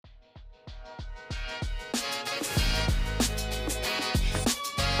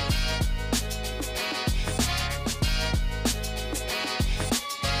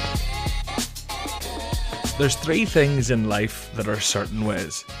There's three things in life that are certain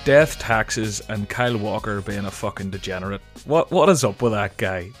ways: death, taxes, and Kyle Walker being a fucking degenerate. What is up with that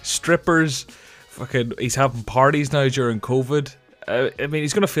guy? Strippers, fucking, he's having parties now during COVID. I mean,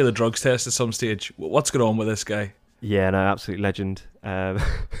 he's going to fail a drugs test at some stage. What's going on with this guy? Yeah, no, absolute legend.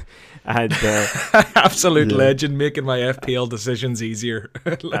 And absolute legend, making my FPL decisions easier.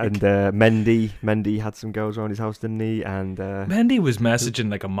 And Mendy had some girls around his house, didn't he? And Mendy was messaging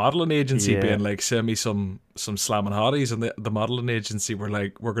like a modelling agency, being like, "Send me some slamming hotties," and the modelling agency were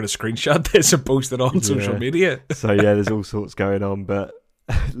like, "We're going to screenshot this and post it on social media." So yeah, there's all sorts going on, but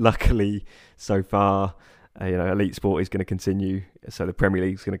luckily so far, Elite Sport is going to continue. So the Premier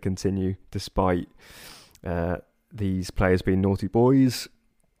League is going to continue despite these players being naughty boys.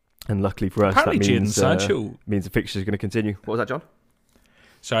 And luckily for us, apparently that means the fixtures are going to continue. What was that, John?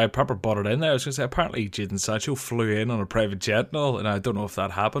 Sorry, I proper bought it in there. I was going to say, apparently Jadon Sancho flew in on a private jet and all, and I don't know if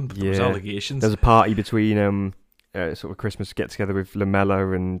that happened, but there was allegations. There's a party between sort of Christmas get-together with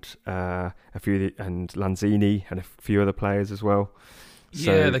Lamella and and Lanzini and a few other players as well.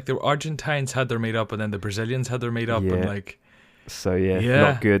 So, yeah, like the Argentines had their meet-up and then the Brazilians had their meet-up. Yeah. And like... So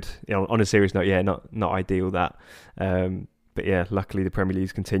not good. On a serious note, not ideal that. But yeah, luckily the Premier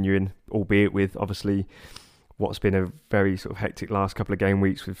League's continuing, albeit with obviously what's been a very sort of hectic last couple of game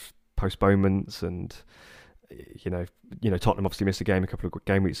weeks with postponements, and Tottenham obviously missed a game a couple of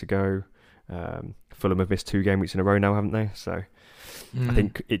game weeks ago. Fulham have missed 2 game weeks in a row now, haven't they? So I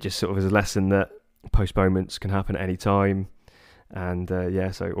think it just sort of is a lesson that postponements can happen at any time, and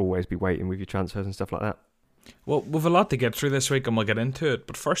so always be waiting with your transfers and stuff like that. Well, we've a lot to get through this week and we'll get into it.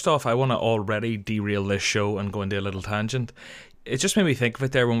 But first off, I want to already derail this show and go into a little tangent. It just made me think of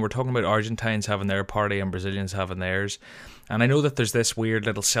it there when we're talking about Argentines having their party and Brazilians having theirs. And I know that there's this weird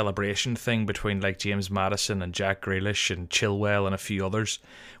little celebration thing between like James Maddison and Jack Grealish and Chilwell and a few others,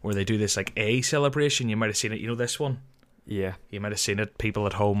 where they do this like A celebration. You might have seen it. You know this one? Yeah. You might have seen it. People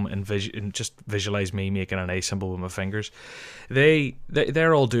at home and just visualise me making an A symbol with my fingers.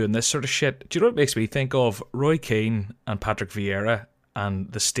 They're all doing this sort of shit. Do you know what it makes me think of? Roy Keane and Patrick Vieira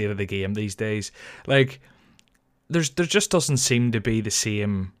and the state of the game these days. Like, there just doesn't seem to be the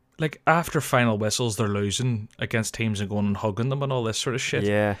same. Like, after final whistles, they're losing against teams and going and hugging them and all this sort of shit.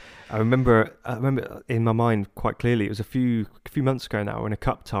 Yeah, I remember in my mind quite clearly. It was a few months ago now in a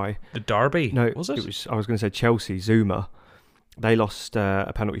cup tie. The derby? No, was it? I was going to say Chelsea. Zuma, they lost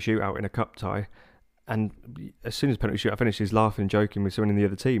a penalty shootout in a cup tie, and as soon as the penalty shootout finished, he's laughing and joking with someone in the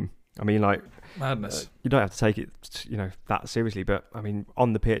other team. I mean, like, madness. You don't have to take it, that seriously. But I mean,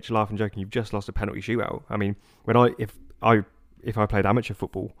 on the pitch, laughing and joking, you've just lost a penalty shootout. I mean, if I played amateur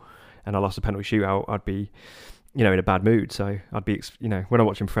football and I lost a penalty shootout, I'd be, in a bad mood. So I'd be, when I'm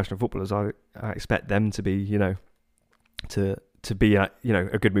watching professional footballers, I expect them to be, to be a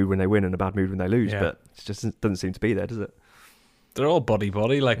good mood when they win and a bad mood when they lose. Yeah. But it just doesn't seem to be there, does it? They're all buddy.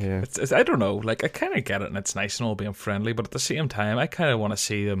 Like, it's I don't know. Like, I kind of get it, and it's nice and all being friendly, but at the same time, I kind of want to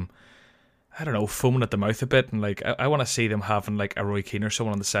see them, I don't know, foaming at the mouth a bit, and like I want to see them having like a Roy Keane or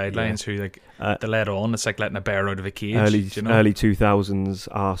someone on the sidelines who like they let on. It's like letting a bear out of a cage. Early 2000s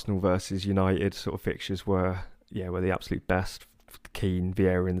Arsenal versus United sort of fixtures were the absolute best. Keane,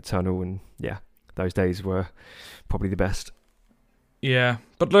 Vieira in the tunnel, and those days were probably the best. Yeah,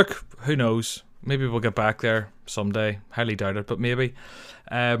 but look, who knows? Maybe we'll get back there someday. Highly doubt it, but maybe.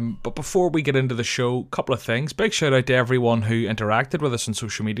 But before we get into the show, a couple of things. Big shout out to everyone who interacted with us on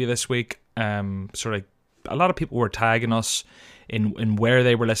social media this week. A lot of people were tagging us in where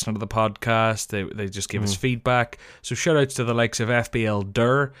they were listening to the podcast. They just gave us feedback. So shout outs to the likes of FPL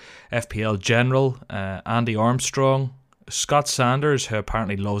Durr, FPL General, Andy Armstrong, Scott Sanders, who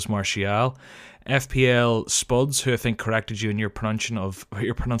apparently loves Martial, FPL Spuds, who I think corrected you in your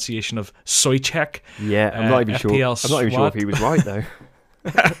pronunciation of Soychek. Yeah, I'm not even sure. I'm not even sure if he was right though.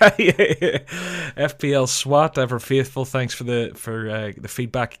 FPL SWAT, ever faithful. Thanks for the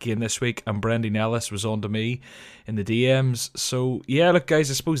feedback again this week. And Brendan Ellis was on to me in the DMs. So yeah, look guys,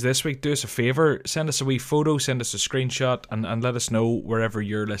 I suppose this week do us a favour, send us a wee photo, send us a screenshot, and let us know wherever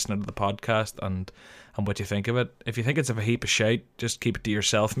you're listening to the podcast and what you think of it. If you think it's a heap of shite, just keep it to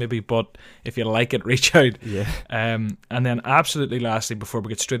yourself maybe, but if you like it, reach out. And then absolutely lastly, before we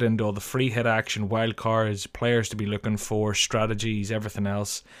get straight into all the free hit action, wild cards, players to be looking for, strategies, everything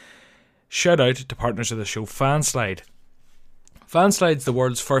else, shout out to partners of the show, Fanslide. Fanslide's the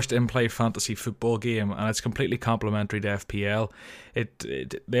world's first in-play fantasy football game, and it's completely complementary to FPL.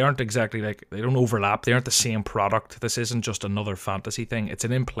 They aren't exactly they don't overlap. They aren't the same product. This isn't just another fantasy thing. It's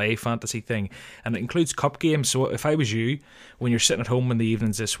an in-play fantasy thing, and it includes cup games. So if I was you, when you're sitting at home in the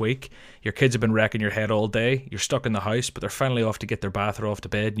evenings this week, your kids have been wrecking your head all day. You're stuck in the house, but they're finally off to get their bath or off to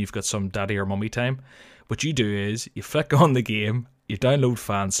bed, and you've got some daddy or mummy time. What you do is you flick on the game, you download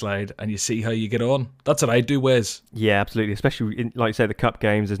Fanslide, and you see how you get on. That's what I do, Wes. Yeah, absolutely. Especially, like you say, the cup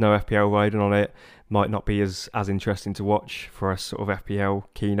games, there's no FPL riding on it. Might not be as interesting to watch for us sort of FPL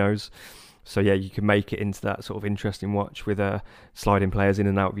keynos. So yeah, you can make it into that sort of interesting watch with sliding players in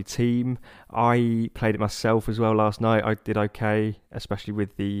and out of your team. I played it myself as well last night. I did okay, especially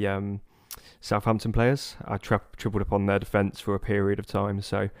with the Southampton players. I tripled up on their defence for a period of time,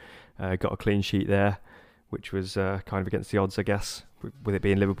 so got a clean sheet there, which was kind of against the odds, I guess, with it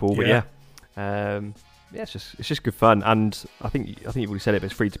being Liverpool. But yeah, it's just good fun, and I think you've already said it, but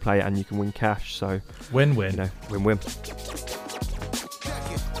it's free to play and you can win cash. So win-win, win-win.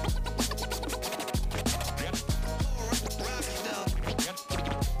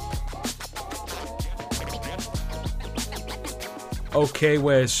 Okay,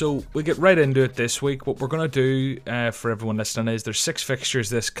 Wes, so we get right into it this week. What we're going to do for everyone listening is there's 6 fixtures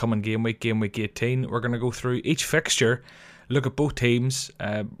this coming game week 18. We're going to go through each fixture, look at both teams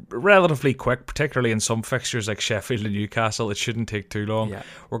relatively quick, particularly in some fixtures like Sheffield and Newcastle. It shouldn't take too long. Yeah.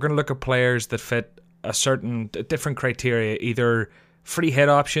 We're going to look at players that fit a certain different criteria, either free hit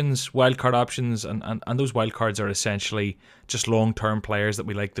options, wildcard options, and those wildcards are essentially just long-term players that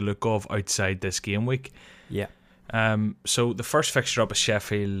we like the look of outside this game week. Yeah. So the first fixture up is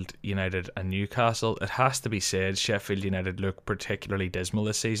Sheffield United and Newcastle. It has to be said, Sheffield United look particularly dismal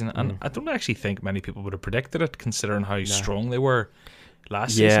this season, and I don't actually think many people would have predicted it, considering how strong they were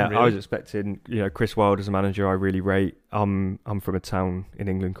last season. Yeah, really. I was expecting, Chris Wilde as a manager, I really rate. I'm from a town in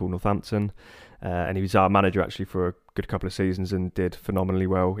England called Northampton, and he was our manager actually for a good couple of seasons and did phenomenally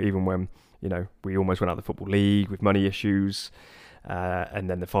well, even when we almost went out of the Football League with money issues. And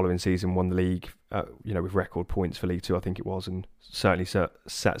then the following season won the league, with record points for League Two, I think it was, and certainly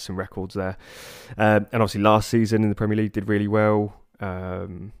set some records there. And obviously last season in the Premier League did really well.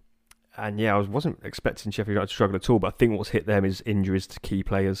 And yeah, I wasn't expecting Sheffield United to struggle at all, but I think what's hit them is injuries to key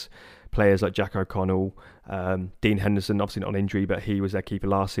players like Jack O'Connell, Dean Henderson, obviously not an injury, but he was their keeper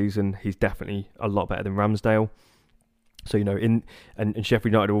last season. He's definitely a lot better than Ramsdale. So, and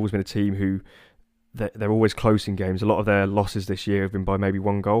Sheffield United have always been a team who, they're always close in games. A lot of their losses this year have been by maybe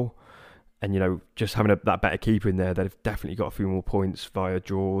one goal. And, just having that better keeper in there, they've definitely got a few more points via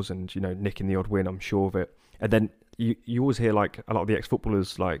draws and, nicking the odd win, I'm sure of it. And then you always hear, like, a lot of the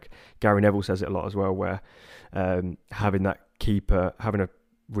ex-footballers, like Gary Neville says it a lot as well, where having that keeper, having a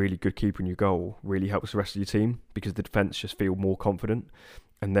really good keeper in your goal really helps the rest of your team, because the defence just feel more confident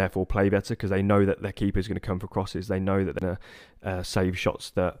and therefore play better, because they know that their keeper is going to come for crosses. They know that they're going to save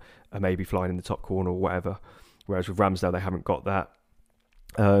shots that are maybe flying in the top corner or whatever. Whereas with Ramsdale, they haven't got that.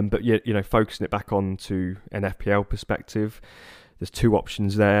 But yeah, focusing it back on to an FPL perspective, there's 2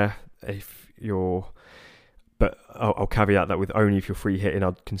 options there. But I'll caveat that with only if you're free hitting,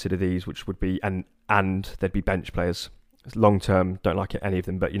 I'd consider these, which would be and there'd be bench players. Long term, don't like any of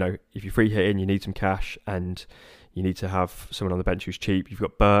them. But if you're free hitting, you need some cash and you need to have someone on the bench who's cheap. You've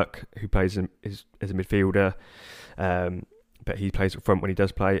got Burke, who plays as a midfielder, but he plays up front when he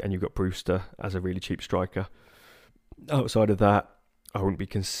does play, and you've got Brewster as a really cheap striker. Outside of that, I wouldn't be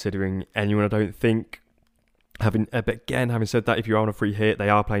considering anyone, I don't think. But again, having said that, if you're on a free hit, they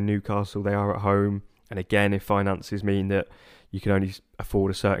are playing Newcastle, they are at home, and again, if finances mean that you can only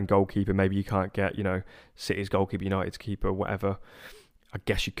afford a certain goalkeeper, maybe you can't get, City's goalkeeper, United's keeper, whatever, I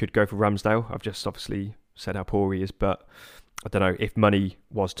guess you could go for Ramsdale. I've just obviously said how poor he is, but I don't know, if money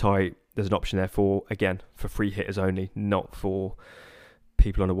was tight, there's an option there for free hitters only, not for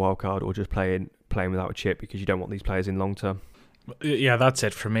people on a wild card or just playing without a chip, because you don't want these players in long term. Yeah, that's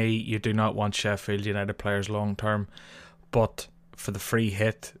it for me. You do not want Sheffield United players long term, but for the free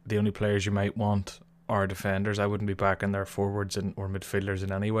hit, the only players you might want are defenders. I wouldn't be backing their forwards or midfielders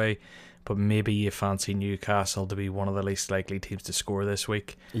in any way, but maybe you fancy Newcastle to be one of the least likely teams to score this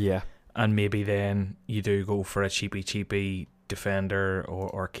week. Yeah. And maybe then you do go for a cheapy defender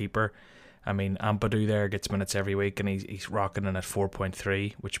or keeper. I mean, Ampadu there gets minutes every week, and he's rocking in at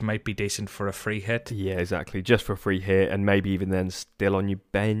 4.3, which might be decent for a free hit. Yeah, exactly. Just for a free hit, and maybe even then still on your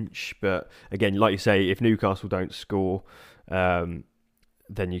bench. But again, like you say, if Newcastle don't score, then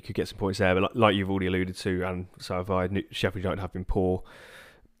you could get some points there. But like you've already alluded to, and so have I, Sheffield United have been poor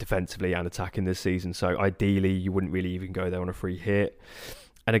defensively and attacking this season. So ideally, you wouldn't really even go there on a free hit.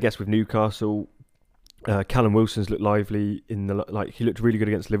 And I guess with Newcastle, Callum Wilson's looked lively he looked really good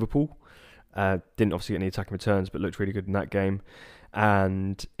against Liverpool. Didn't obviously get any attacking returns, but looked really good in that game.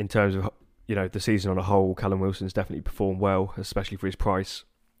 And in terms of the season on a whole, Callum Wilson's definitely performed well, especially for his price.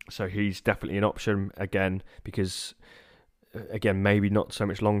 So he's definitely an option again, because maybe not so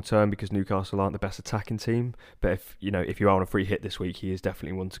much long term because Newcastle aren't the best attacking team. But if you are on a free hit this week, he is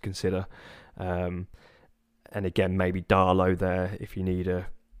definitely one to consider. And again, maybe Darlow there if you need a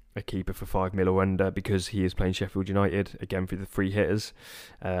keeper for 5 mil or under, because he is playing Sheffield United again for the free hitters.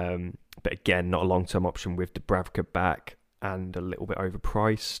 But again, not a long term option with Dubravka back and a little bit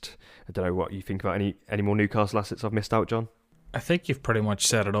overpriced. I don't know what you think about any more Newcastle assets I've missed out, John. I think you've pretty much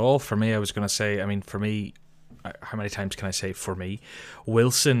said it all. For me, I was going to say, for me, how many times can I say for me?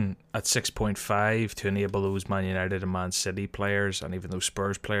 Wilson at 6.5 to enable those Man United and Man City players, and even those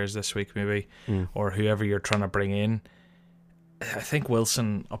Spurs players this week maybe, or whoever you're trying to bring in. I think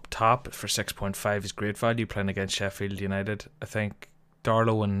Wilson up top for 6.5 is great value playing against Sheffield United. I think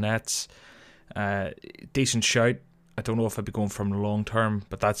Darlow and Nets, decent shout. I don't know if I'd be going from the long term,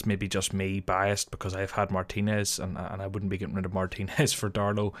 but that's maybe just me biased because I've had Martinez and I wouldn't be getting rid of Martinez for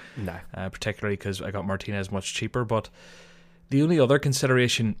Darlow. No. Particularly because I got Martinez much cheaper. But the only other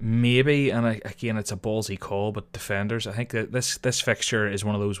consideration maybe, and again it's a ballsy call, but defenders, I think that this fixture is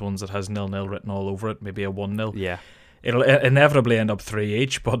one of those ones that has 0-0 written all over it, maybe a 1-0. Yeah. It'll inevitably end up 3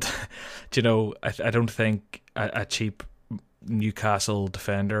 each, but I don't think a cheap Newcastle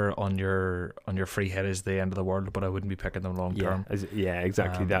defender on your free hit is the end of the world, but I wouldn't be picking them long term. Yeah,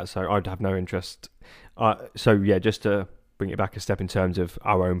 exactly that. So I'd have no interest. Just to bring it back a step in terms of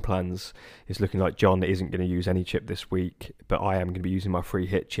our own plans, it's looking like John isn't going to use any chip this week, but I am going to be using my free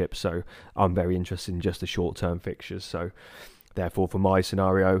hit chip, so I'm very interested in just the short term fixtures. So therefore, for my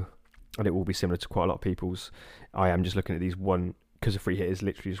scenario, and it will be similar to quite a lot of people's, I am just looking at these one, because a free hit is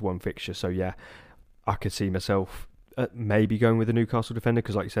literally just one fixture. So yeah, I could see myself maybe going with a Newcastle defender,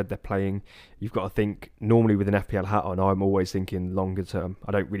 because like you said, they're playing, you've got to think normally with an FPL hat on, I'm always thinking longer term.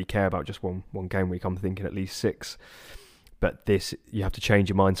 I don't really care about just one game week, I'm thinking at least 6. But this, you have to change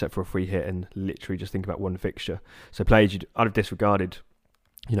your mindset for a free hit and literally just think about one fixture. So players I'd have disregarded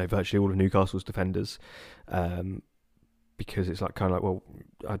virtually all of Newcastle's defenders, because it's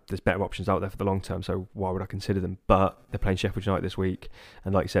there's better options out there for the long term, so why would I consider them? But they're playing Sheffield United this week,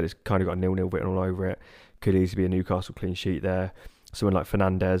 and like you said, it's kind of got a 0-0 written all over it. Could easily be a Newcastle clean sheet there. Someone like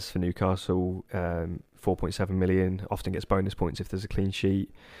Fernandez for Newcastle, 4.7 million, often gets bonus points if there's a clean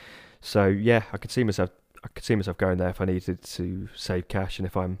sheet. So yeah, I could see myself going there if I needed to save cash, and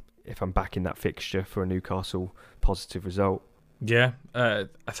if I'm back in that fixture for a Newcastle positive result. Yeah, I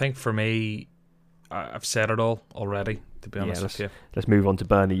think for me, I've said it all already, to be honest with you. Let's move on to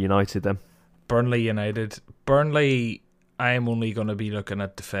Burnley United then. Burnley United. Burnley, I am only going to be looking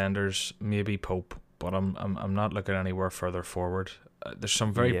at defenders, maybe Pope, but I'm not looking anywhere further forward. There's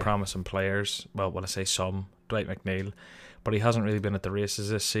some very promising players. Well, when I say some, Dwight McNeil, but he hasn't really been at the races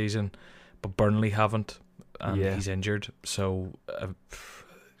this season. But Burnley haven't, and he's injured. So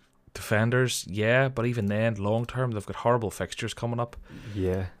defenders, but even then, long term, they've got horrible fixtures coming up.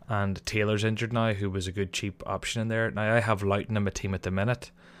 Yeah. And Taylor's injured now, who was a good cheap option in there. Now I have Loughton in my team at the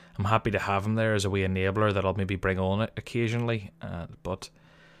minute. I'm happy to have him there as a wee enabler that I'll maybe bring on it occasionally. But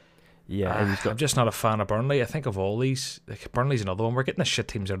I'm just not a fan of Burnley. I think of all these, Burnley's another one. We're getting the shit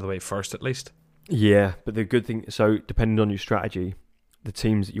teams out of the way first, at least. Yeah, but the good thing, so depending on your strategy, the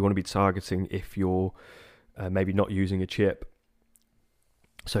teams that you want to be targeting, if you're maybe not using a chip.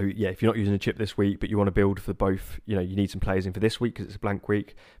 So yeah, if you're not using a chip this week, but you want to build for both, you need some players in for this week because it's a blank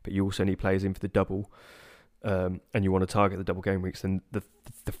week, but you also need players in for the double, and you want to target the double game weeks, then the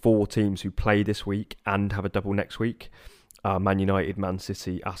 4 teams who play this week and have a double next week are Man United, Man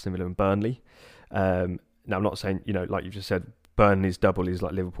City, Aston Villa and Burnley. Now I'm not saying, like you've just said, Burnley's double is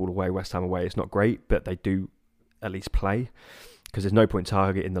like Liverpool away, West Ham away. It's not great, but they do at least play. Because there's no point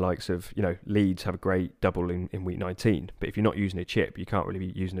targeting the likes of, Leeds have a great double in week 19. But if you're not using a chip, you can't really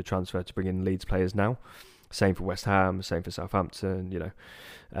be using a transfer to bring in Leeds players now. Same for West Ham, same for Southampton,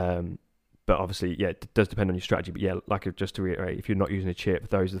 But obviously, it does depend on your strategy. But just to reiterate, if you're not using a chip,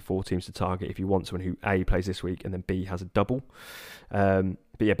 those are the 4 teams to target if you want someone who A, plays this week and then B, has a double.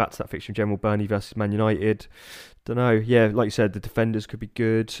 But back to that fixture in general, Burnley versus Man United. Don't know. Like you said, the defenders could be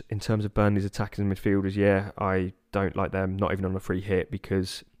good. In terms of Burnley's attackers and midfielders, I don't like them, not even on a free hit,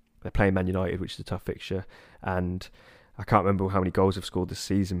 because they're playing Man United, which is a tough fixture. And I can't remember how many goals they've scored this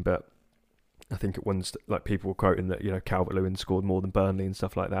season, but I think at once, people were quoting that, Calvert-Lewin scored more than Burnley and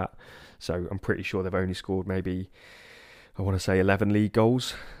stuff like that. So I'm pretty sure they've only scored maybe, I want to say 11 league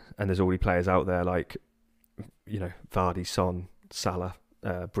goals. And there's already players out there like, Vardy, Son, Salah,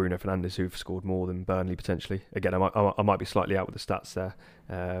 Bruno Fernandes, who've scored more than Burnley potentially. Again, I might be slightly out with the stats there.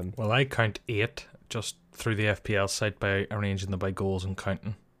 Well, I count 8 just through the FPL site by arranging them by goals and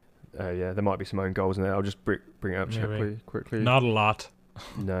counting. Yeah, there might be some own goals in there. I'll just bring it up quickly. Not a lot.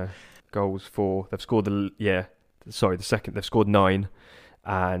 No. Goals for... They've scored the second. They've scored 9,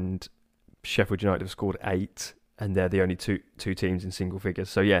 and Sheffield United have scored 8, and they're the only two teams in single figures.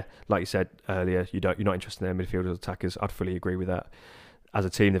 So yeah, like you said earlier, you're not interested in their midfielders or attackers. I'd fully agree with that. As a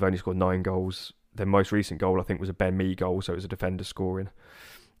team, they've only scored 9 goals. Their most recent goal, I think, was a Ben Mee goal, so it was a defender scoring.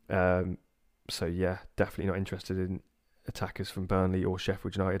 So yeah, definitely not interested in attackers from Burnley or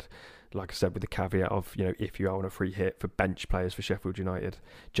Sheffield United. Like I said, with the caveat of, if you are on a free hit for bench players for Sheffield United,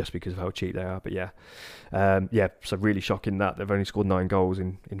 just because of how cheap they are. But so really shocking that they've only scored 9 goals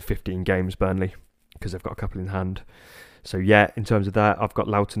in 15 games, Burnley, because they've got a couple in hand. So yeah, in terms of that, I've got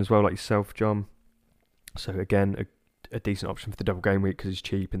Loughton as well, like yourself, John. So again, a decent option for the double game week because he's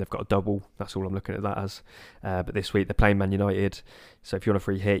cheap and they've got a double. That's all I'm looking at that as. But this week they're playing Man United, so if you're on a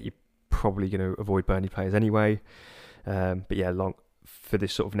free hit, you're probably going to avoid Burnley players anyway. But yeah, for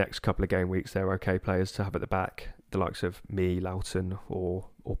this sort of next couple of game weeks, they're okay players to have at the back, the likes of Mee, Loughton, or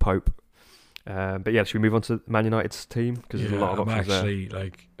Pope. But yeah, should we move on to Man United's team? Because there's a lot of options actually,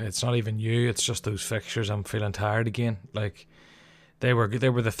 there. It's not even you, it's just those fixtures. I'm feeling tired again. They were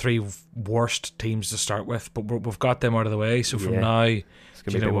the 3 worst teams to start with, but we've got them out of the way. So from now, it's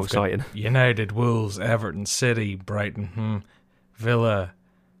going to be a bit more exciting. United, Wolves, Everton, City, Brighton, Villa,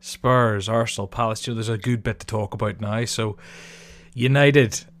 Spurs, Arsenal, Palace. There's a good bit to talk about now. So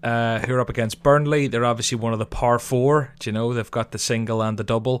United, who are up against Burnley, they're obviously one of the par 4. They've got the single and the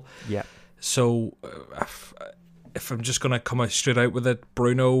double. Yeah. So if I'm just going to come out straight out with it,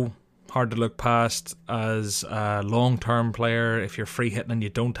 Bruno, hard to look past as a long-term player. If you're free hitting and you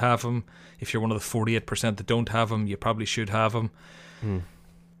don't have him, if you're one of the 48% that don't have him, you probably should have him.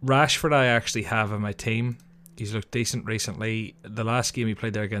 Rashford, I actually have in my team. He's looked decent recently. The last game he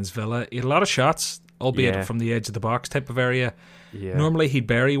played there against Villa, he had a lot of shots, albeit from the edge of the box type of area. Yeah. Normally he'd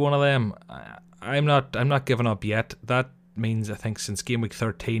bury one of them. I'm not giving up yet. That means I think since game week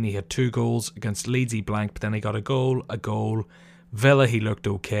 13 he had 2 goals. Against Leeds he blanked, but then he got a goal. Villa he looked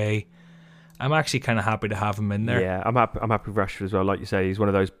okay. I'm actually kind of happy to have him in there. Yeah, I'm happy with Rashford as well. Like you say, he's one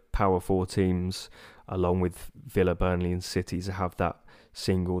of those power 4 teams, along with Villa, Burnley and City, to have that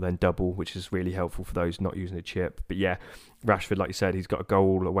single then double, which is really helpful for those not using a chip. But yeah, Rashford, like you said, he's got a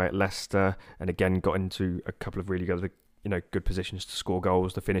goal away at Leicester, and again got into a couple of really good positions to score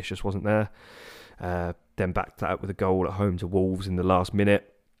goals. The finish just wasn't there. Then backed that up with a goal at home to Wolves in the last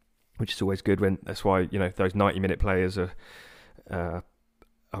minute, which is always good. That's why those 90-minute players are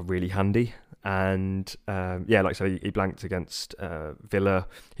really handy. And like I said, he blanked against Villa.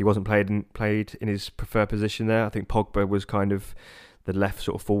 He wasn't played in his preferred position there. I think Pogba was kind of the left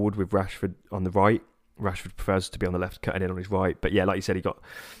sort of forward with Rashford on the right. Rashford prefers to be on the left, cutting in on his right. But yeah, like you said, he got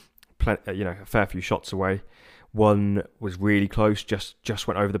a fair few shots away. One was really close, just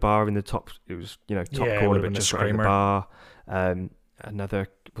went over the bar in the top. It was top corner, but just went over the bar. Another,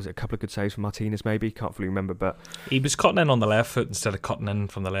 was it a couple of good saves from Martinez? Maybe, can't fully remember, but he was cutting in on the left foot instead of cutting in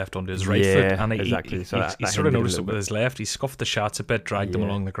from the left onto his right foot, and exactly. He sort of noticed it with his left. He scuffed the shots a bit, dragged them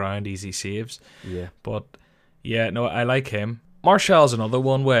along the ground, easy saves. Yeah, but I like him. Martial's another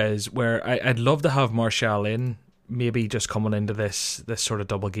one where I'd love to have Martial in, maybe just coming into this sort of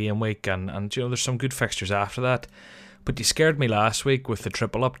double game week, and there's some good fixtures after that. But you scared me last week with the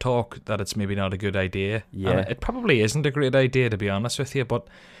triple up talk that it's maybe not a good idea. Yeah, and it probably isn't a great idea, to be honest with you. But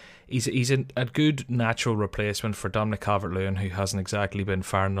he's a good natural replacement for Dominic Calvert-Lewin, who hasn't exactly been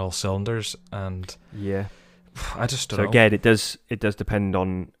firing all cylinders. And yeah, I just don't know. So again, it does depend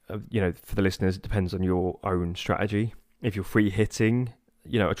on for the listeners, it depends on your own strategy. If you're free hitting,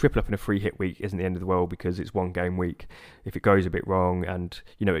 a triple up in a free hit week isn't the end of the world because it's one game week. If it goes a bit wrong, and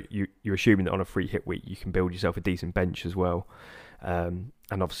you're assuming that on a free hit week you can build yourself a decent bench as well, and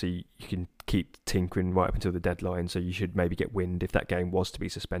obviously you can keep tinkering right up until the deadline. So you should maybe get wind if that game was to be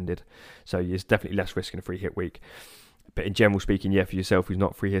suspended. So there's definitely less risk in a free hit week. But in general speaking, for yourself who's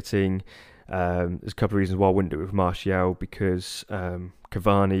not free hitting, there's a couple of reasons why I wouldn't do it with Martial, because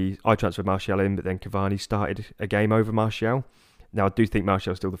Cavani, I transferred Martial in, but then Cavani started a game over Martial. Now I do think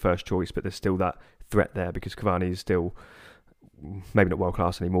Martial's still the first choice, but there's still that threat there because Cavani is still maybe not world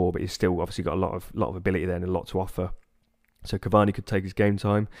class anymore, but he's still obviously got a lot of ability there and a lot to offer. So Cavani could take his game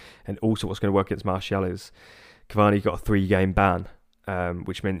time, and also what's going to work against Martial is Cavani got a 3-game ban,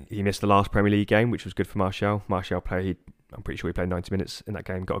 which meant he missed the last Premier League game, which was good for Martial. Martial played, I'm pretty sure he played 90 minutes in that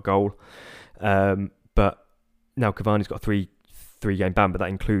game, got a goal. But now Cavani's got a 3-game ban, but that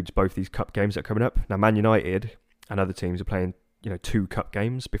includes both these cup games that are coming up. Now Man United and other teams are playing 2 cup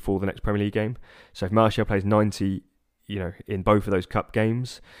games before the next Premier League game. So if Martial plays 90, in both of those cup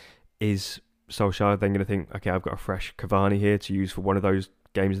games, is Solskjaer then going to think, okay, I've got a fresh Cavani here to use for one of those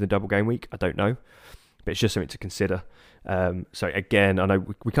games in the double game week? I don't know, but it's just something to consider. So again, I know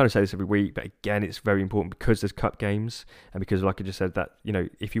we kind of say this every week, but again, it's very important because there's cup games, and because, like I just said, that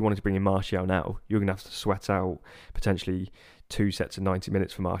if you wanted to bring in Martial now, you're going to have to sweat out potentially 2 sets of 90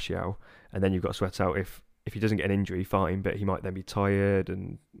 minutes for Martial, and then you've got to sweat out if he doesn't get an injury, fine, but he might then be tired,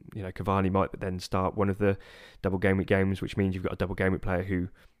 and Cavani might then start one of the double game week games, which means you've got a double game week player who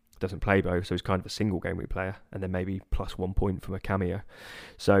doesn't play both, so he's kind of a single game week player, and then maybe plus 1 point from a cameo.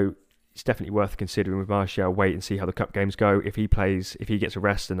 So it's definitely worth considering with Martial. Wait and see how the cup games go. If he gets a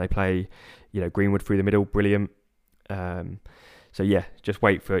rest and they play, Greenwood through the middle, brilliant. So yeah, just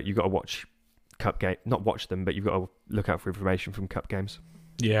wait for it. You've got to watch cup game, not watch them, but you've got to look out for information from cup games.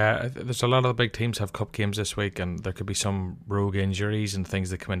 Yeah, there's a lot of the big teams have cup games this week, and there could be some rogue injuries and things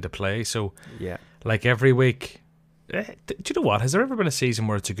that come into play. So yeah, like every week. Do you know what? Has there ever been a season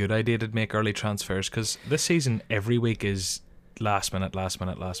where it's a good idea to make early transfers? Because this season, every week is last minute.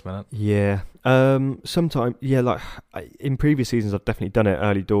 Yeah. Sometimes, yeah, like in previous seasons, I've definitely done it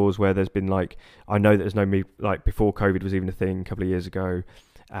early doors where there's been I know that there's no before COVID was even a thing a couple of years ago,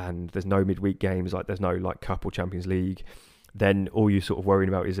 and there's no midweek games, there's no Cup or Champions League. Then all you're sort of worrying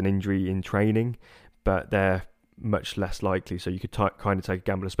about is an injury in training, but they're much less likely. So you could kind of take a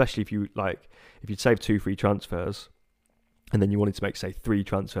gamble, especially if you'd save 2 free transfers, and then you wanted to make, say, 3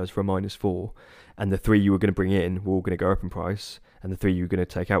 transfers for a -4, and the 3 you were going to bring in were all going to go up in price, and the 3 you were going to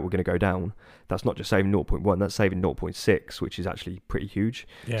take out were going to go down. That's not just saving 0.1, that's saving 0.6, which is actually pretty huge.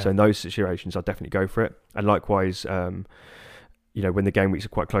 Yeah. So in those situations, I'd definitely go for it. And likewise, when the game weeks are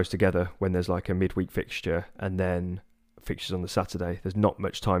quite close together, when there's a midweek fixture and then fixtures on the Saturday, there's not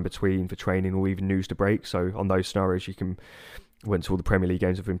much time between for training or even news to break. So on those scenarios, you can, once all the Premier League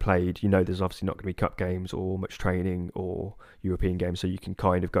games have been played, there's obviously not going to be cup games or much training or European games, so you can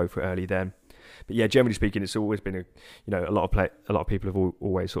kind of go for it early then. But yeah, generally speaking, it's always been a lot of people have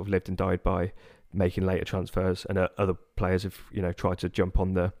always sort of lived and died by making later transfers, and other players have tried to jump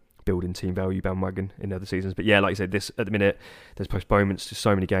on the building team value bandwagon in other seasons. But yeah, like I said, this at the minute there's postponements to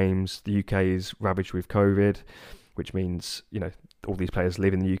so many games. The UK is ravaged with COVID, which means all these players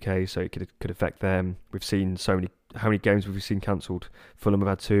live in the UK, so it could affect them. We've seen how many games have we seen cancelled? Fulham have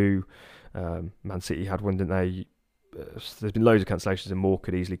had 2, Man City had one, didn't they? There's been loads of cancellations, and more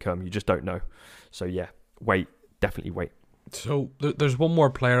could easily come. You just don't know. So yeah, definitely wait. So there's one more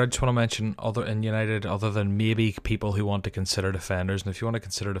player I just want to mention other than maybe people who want to consider defenders. And if you want to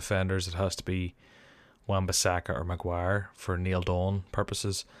consider defenders, it has to be Wan-Bissaka or Maguire for Neil Dawn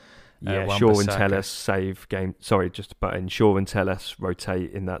purposes. Yeah, Shaw and Telles save game. Sorry, just button. Shaw and Telles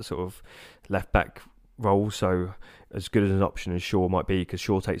rotate in that sort of left back role. So as good as an option as Shaw might be, because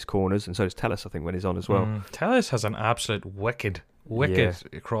Shaw takes corners, and so does Telles, I think, when he's on as well. Telles has an absolute wicked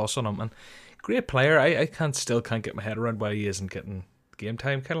cross on him, and great player. I still can't get my head around why he isn't getting game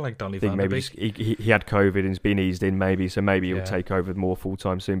time. Kind of like Donny van de Beek. Maybe he had COVID and he's been eased in, maybe he'll take over more full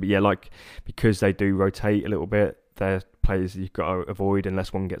time soon. But yeah, because they do rotate a little bit, they're players you've got to avoid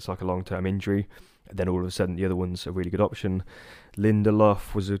unless one gets a long-term injury. And then all of a sudden the other one's a really good option.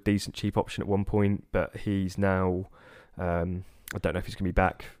 Lindelof was a decent cheap option at one point, but he's now I don't know if he's going to be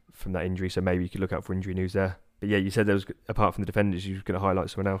back from that injury, so maybe you could look out for injury news there. But yeah, you said there was, apart from the defenders, you were going to highlight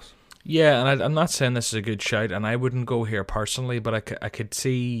someone else. Yeah, and I'm not saying this is a good shout, and I wouldn't go here personally, but I could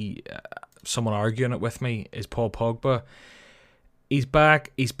see someone arguing it with me, is Paul Pogba. He's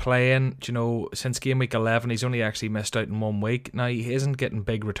back, he's playing, since game week 11, he's only actually missed out in 1 week. Now, he isn't getting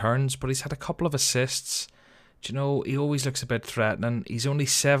big returns, but he's had a couple of assists. He always looks a bit threatening. He's only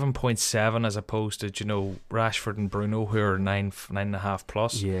 7.7 as opposed to, Rashford and Bruno, who are 9.5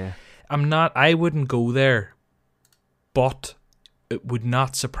 plus. Yeah. I wouldn't go there, but it would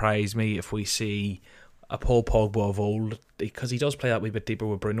not surprise me if we see a Paul Pogba of old, because he does play that wee bit deeper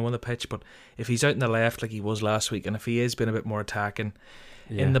with Bruno on the pitch, but if he's out in the left like he was last week, and if he is been a bit more attacking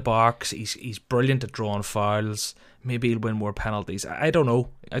in the box, he's brilliant at drawing fouls, maybe he'll win more penalties. I don't know.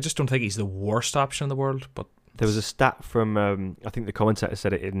 I just don't think he's the worst option in the world. But there was a stat from, I think the commentator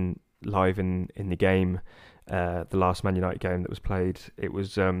said it live in the game, the last Man United game that was played. It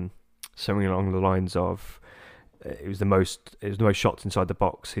was something along the lines of, it was the most shots inside the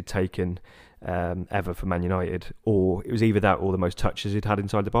box he'd taken ever for Man United, or it was either that or the most touches he'd had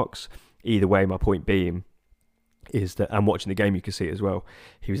inside the box. Either way, my point being is that, and watching the game you could see it as well,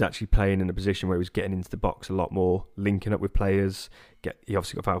 he was actually playing in a position where he was getting into the box a lot more, linking up with players. He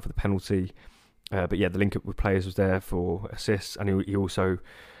obviously got fouled for the penalty, but yeah, the link up with players was there for assists, and he also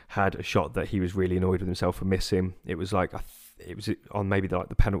had a shot that he was really annoyed with himself for missing. It was it was on maybe the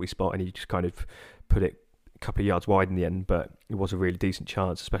penalty spot, and he just kind of put it a couple of yards wide in the end. But it was a really decent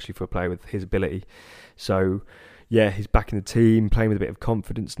chance, especially for a player with his ability. So yeah, he's back in the team, playing with a bit of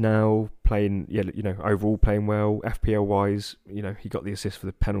confidence now, playing, overall playing well. FPL wise, he got the assist for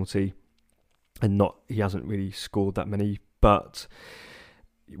the penalty, and he hasn't really scored that many, but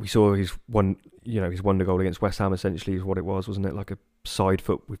we saw his wonder goal against West Ham essentially is what it was, wasn't it? Like a side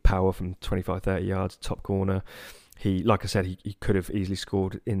foot with power from 25-30 yards, top corner. Like I said, he could have easily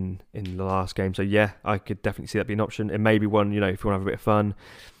scored in the last game. So yeah, I could definitely see that being an option. And maybe one, if you want to have a bit of fun,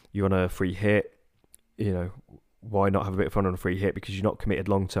 you want a free hit, why not have a bit of fun on a free hit? Because you're not committed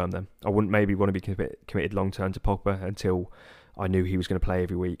long term then. I wouldn't maybe want to be committed long term to Pogba until I knew he was going to play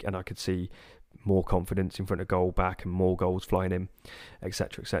every week and I could see more confidence in front of goal back and more goals flying in,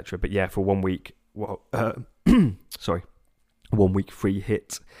 etc., etc. But yeah, for 1 week, 1 week free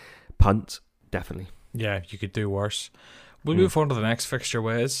hit punt, definitely. Yeah, you could do worse. We'll move on to the next fixture,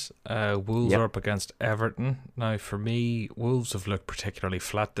 Wes. Wolves are up against Everton. Now, for me, Wolves have looked particularly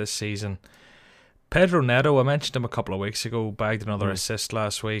flat this season. Pedro Neto, I mentioned him a couple of weeks ago, bagged another assist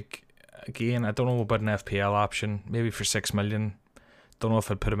last week. Again, I don't know about an FPL option, maybe for 6 million. Don't know if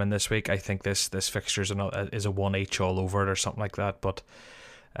I'd put him in this week. I think this fixture is a 1 each all over it or something like that. But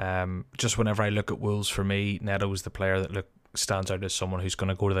just whenever I look at Wolves, for me, Neto is the player that stands out as someone who's going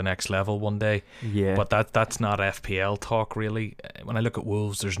to go to the next level one day. Yeah. But that's not FPL talk, really. When I look at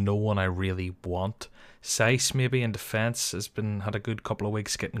Wolves, there's no one I really want. Saiss, maybe in defence, had a good couple of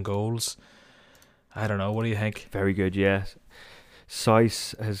weeks getting goals. I don't know. What do you think? Very good, yes.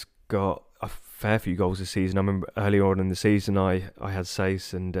 Saiss has got a fair few goals this season. I remember earlier on in the season, I had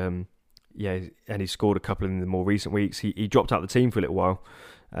Saiss, and he scored a couple in the more recent weeks. He dropped out of the team for a little while,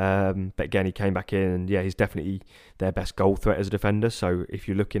 but again he came back in, and he's definitely their best goal threat as a defender. So if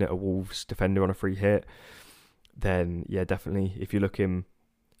you're looking at a Wolves defender on a free hit, then definitely. If you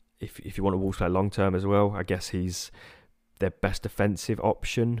want a Wolves player long term as well, I guess he's their best defensive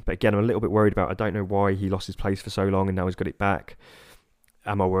option. But again, I'm a little bit worried about, I don't know why he lost his place for so long and now he's got it back.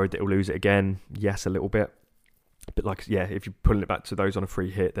 Am I worried that he'll lose it again? Yes, a little bit. But if you're pulling it back to those on a free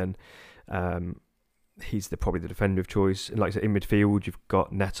hit, then he's probably the defender of choice. And like I said, in midfield, you've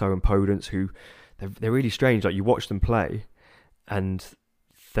got Neto and Podence, who they're really strange. Like, you watch them play and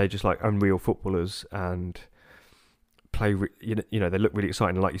they're just like unreal footballers and play, they look really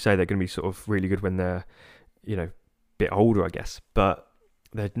exciting. And like you say, they're going to be sort of really good when they're, bit older, I guess, but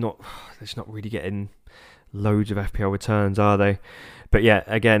they're just not really getting loads of FPL returns, are they? But yeah,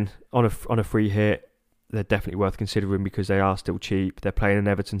 again, on a free hit, they're definitely worth considering because they are still cheap. They're playing an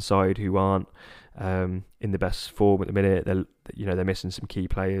Everton side who aren't in the best form at the minute. They're missing some key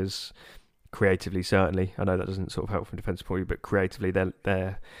players creatively. Certainly, I know that doesn't sort of help from a defensive point of view, but creatively,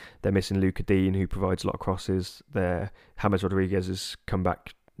 they're missing Luca Dean, who provides a lot of crosses. James Rodriguez has come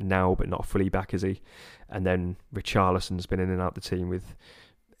back now, but not fully back, is he? And then Richarlison's been in and out the team with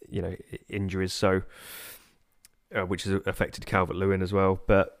injuries, so which has affected Calvert-Lewin as well.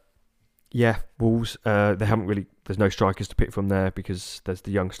 But yeah, Wolves, they haven't really, there's no strikers to pick from there because there's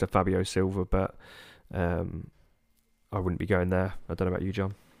the youngster Fabio Silva, but I wouldn't be going there. I don't know about you,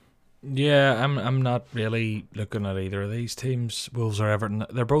 John. Yeah, I'm not really looking at either of these teams, Wolves or Everton.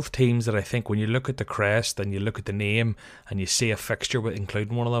 They're both teams that I think when you look at the crest and you look at the name and you see a fixture with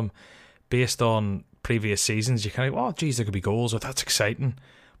including one of them, based on previous seasons, you kind of, geez, there could be goals, or that's exciting.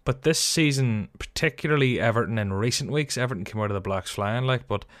 But this season, particularly Everton in recent weeks, Everton came out of the blocks flying,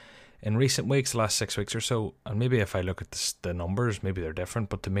 but in recent weeks, the last 6 weeks or so, and maybe if I look at the numbers, maybe they're different,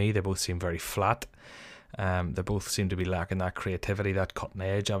 but to me, they both seem very flat. They both seem to be lacking that creativity, that cutting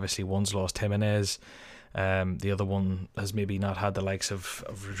edge. Obviously, one's lost Jimenez. The other one has maybe not had the likes of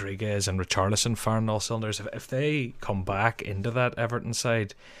Rodriguez and Richarlison firing all cylinders. If they come back into that Everton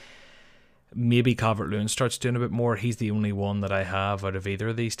side, maybe Calvert-Lewin starts doing a bit more. He's the only one that I have out of either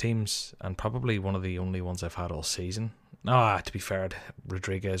of these teams, and probably one of the only ones I've had all season. To be fair,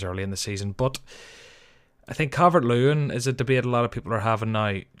 Rodriguez early in the season, but I think Calvert-Lewin is a debate a lot of people are having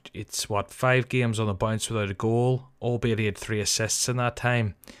now. It's 5 games on the bounce without a goal, albeit he had 3 assists in that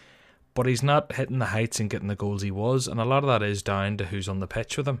time, but he's not hitting the heights and getting the goals he was, and a lot of that is down to who's on the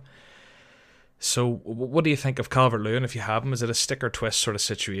pitch with him. So what do you think of Calvert-Lewin if you have him? Is it a stick or twist sort of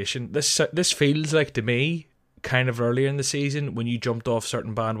situation? This feels like, to me, kind of earlier in the season when you jumped off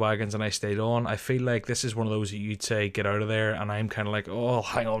certain bandwagons and I stayed on. I feel like this is one of those that you'd say get out of there, and I'm kind of like, I'll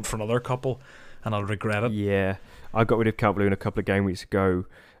hang on for another couple and I'll regret it. Yeah, I got rid of Calvert-Lewin a couple of game weeks ago.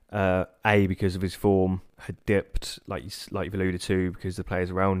 Because of his form had dipped, like you've alluded to, because the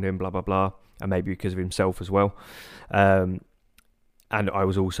players around him, blah blah blah, and maybe because of himself as well. And I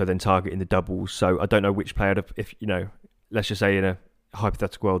was also then targeting the doubles, so I don't know which player, if let's just say in a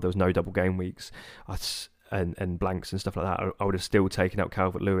hypothetical world there was no double game weeks and blanks and stuff like that, I would have still taken out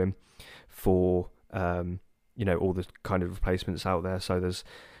Calvert-Lewin for all the kind of replacements out there. So there's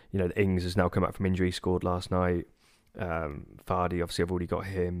Ings has now come back from injury, scored last night. Vardy, obviously I've already got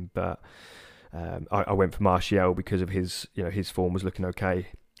him, but I went for Martial because of his form was looking okay,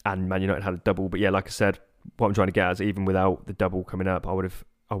 and Man United had a double. But yeah, like I said, what I'm trying to get at is even without the double coming up, I would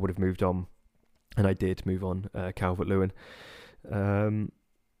have moved on, and I did move on Calvert-Lewin.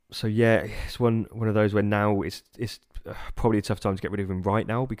 So yeah, it's one of those where now it's probably a tough time to get rid of him right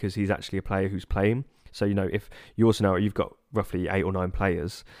now because he's actually a player who's playing. So if your scenario, you've got roughly 8 or 9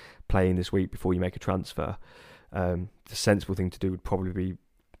 players playing this week before you make a transfer, the sensible thing to do would probably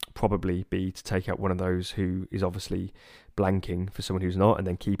be to take out one of those who is obviously blanking for someone who's not, and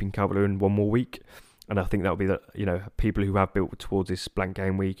then keeping Calvert-Lewin one more week. And I think that would be people who have built towards this blank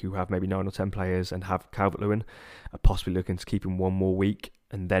game week, who have maybe 9 or 10 players and have Calvert-Lewin, are possibly looking to keep him one more week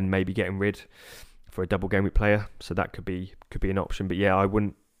and then maybe getting rid for a double game week player. So that could be an option. But yeah, I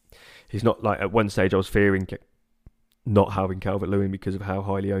wouldn't. He's not like at one stage I was fearing not having Calvert-Lewin because of how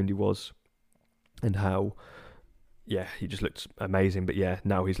highly owned he was and how he just looked amazing. But yeah,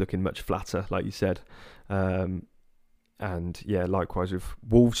 now he's looking much flatter, like you said. And yeah, likewise with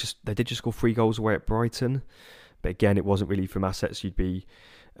Wolves, they did just score 3 goals away at Brighton, but again, it wasn't really from assets you'd be.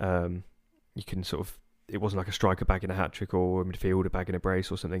 You can sort of. It wasn't like a striker bagging a hat trick or a midfielder bagging a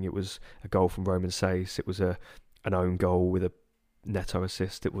brace or something. It was a goal from Roman Sace. It was an own goal with a Neto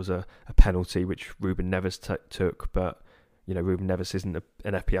assist. It was a penalty which Ruben Neves took, but Ruben Neves isn't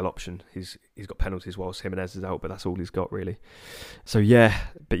an FPL option. He's got penalties whilst Jimenez is out, but that's all he's got really. So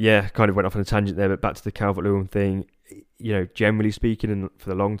kind of went off on a tangent there. But back to the Calvert-Lewin thing. Generally speaking, and for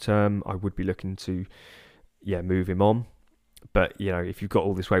the long term, I would be looking to move him on. But if you've got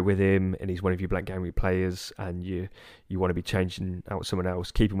all this way with him and he's one of your blank game week players and you want to be changing out someone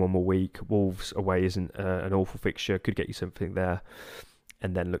else, keep him one more week. Wolves away isn't an awful fixture, could get you something there,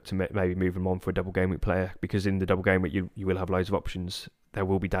 and then look to maybe move him on for a double game week player, because in the double game week you will have loads of options. There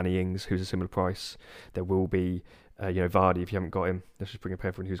will be Danny Ings, who's a similar price. There will be Vardy if you haven't got him. Let's just bring up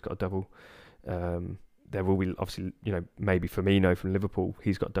everyone who's got a double. There will be obviously maybe Firmino from Liverpool.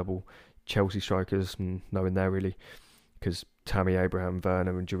 He's got double. Chelsea strikers, no in there really, because Tammy Abraham,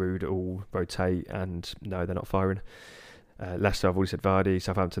 Werner and Giroud all rotate, and no, they're not firing. Leicester, I've already said Vardy.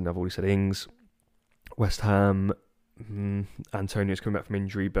 Southampton, I've already said Ings. West Ham, Antonio's coming back from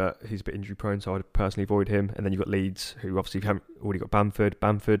injury, but he's a bit injury prone, so I'd personally avoid him. And then you've got Leeds, who obviously haven't already got Bamford,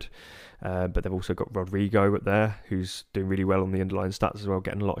 but they've also got Rodrigo up there, who's doing really well on the underlying stats as well,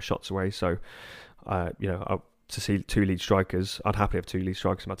 getting a lot of shots away. So, to see 2 lead strikers, I'd happily have 2 lead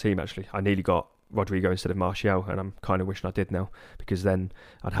strikers in my team, actually. I nearly got Rodrigo instead of Martial, and I'm kind of wishing I did now, because then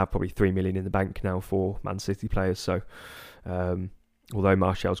I'd have probably 3 million in the bank now for Man City players. So although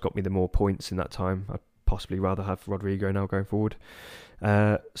Martial's got me the more points in that time, I'd possibly rather have Rodrigo now going forward.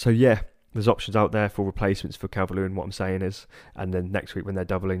 So yeah, there's options out there for replacements for Calvert-Lewin, what I'm saying is, and then next week when they're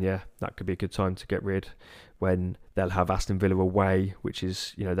doubling, that could be a good time to get rid, when they'll have Aston Villa away, which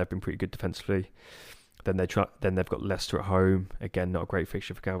is, they've been pretty good defensively. Then they've got Leicester at home, again not a great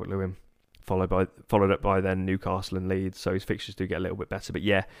fixture for Calvert-Lewin. Followed up by then Newcastle and Leeds, so his fixtures do get a little bit better. But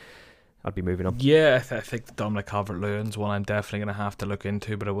yeah, I'd be moving on. Yeah, I think the Dominic Calvert-Lewin's one I'm definitely going to have to look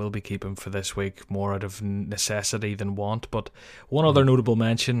into, but I will be keeping for this week more out of necessity than want. But one other notable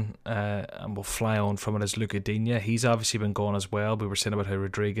mention, and we'll fly on from it, is Luca Digne. He's obviously been going as well. We were saying about how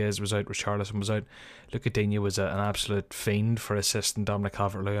Rodriguez was out, Richarlison was out. Luca Digne was an absolute fiend for assisting Dominic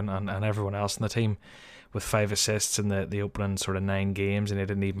Calvert-Lewin and everyone else in the team, with 5 assists in the opening sort of 9 games, and he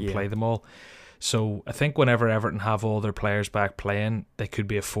didn't even play them all. So I think whenever Everton have all their players back playing, they could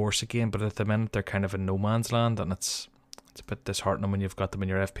be a force again, but at the minute they're kind of in no man's land, and it's a bit disheartening when you've got them in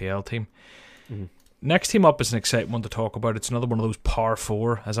your FPL team. Next team up is an exciting one to talk about. It's another one of those par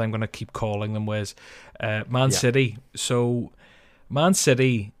 4, as I'm going to keep calling them, Wes. Man City. So Man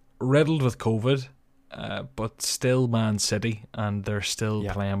City, riddled with COVID, but still Man City, and they're still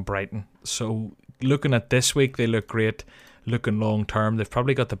playing Brighton. So looking at this week, they look great. Looking long term, they've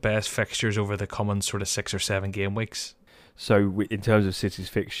probably got the best fixtures over the coming sort of 6 or 7 game weeks. So in terms of City's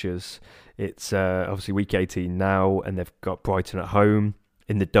fixtures, it's obviously week 18 now, and they've got Brighton at home.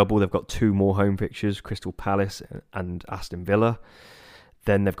 In the double, they've got 2 more home fixtures, Crystal Palace and Aston Villa.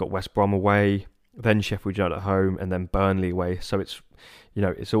 Then they've got West Brom away, then Sheffield United at home, and then Burnley away. So it's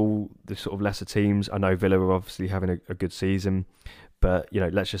it's all the sort of lesser teams. I know Villa are obviously having a good season, but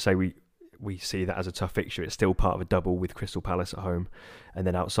let's just say we see that as a tough fixture. It's still part of a double with Crystal Palace at home, and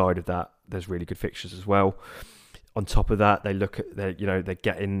then outside of that, there's really good fixtures as well. On top of that, they look at they're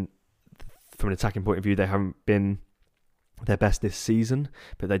getting, from an attacking point of view, they haven't been their best this season,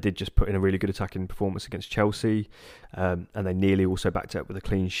 but they did just put in a really good attacking performance against Chelsea, and they nearly also backed it up with a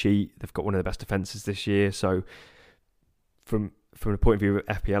clean sheet. They've got one of the best defences this year, so from the point of view of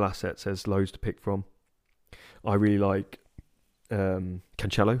FPL assets, there's loads to pick from. I really like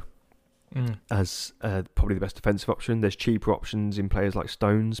Cancelo as probably the best defensive option. There's cheaper options in players like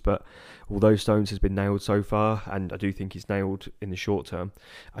Stones, but although Stones has been nailed so far, and I do think he's nailed in the short term,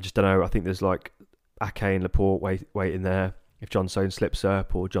 I just don't know. I think there's like Ake and Laporte waiting there. If John Stones slips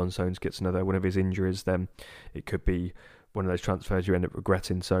up or John Stones gets another one of his injuries, then it could be one of those transfers you end up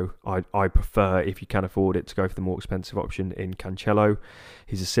regretting. So I prefer, if you can afford it, to go for the more expensive option in Cancelo.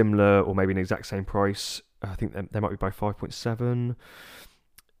 He's a similar or maybe an exact same price. I think they might be by 5.7.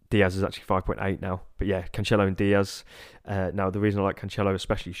 Diaz is actually 5.8 now. But yeah, Cancelo and Diaz. Now, the reason I like Cancelo,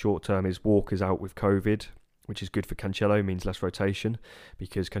 especially short term, is Walker's out with COVID, which is good for Cancelo, means less rotation,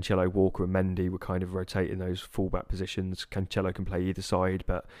 because Cancelo, Walker and Mendy were kind of rotating those fullback positions. Cancelo can play either side,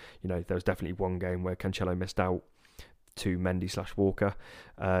 but there was definitely one game where Cancelo missed out to Mendy/Walker.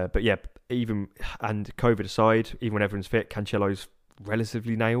 But yeah, and COVID aside, even when everyone's fit, Cancelo's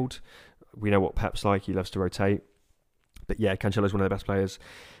relatively nailed. We know what Pep's like, he loves to rotate. But yeah, Cancelo's one of the best players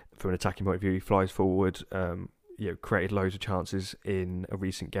from an attacking point of view. He flies forward, created loads of chances in a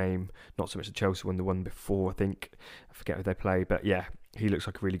recent game. Not so much the Chelsea one, the one before, I think. I forget who they play. But yeah, he looks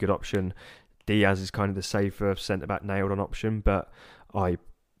like a really good option. Diaz is kind of the safer centre-back nailed on option, but I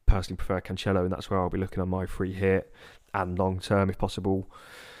personally prefer Cancelo, and that's where I'll be looking on my free hit and long-term if possible.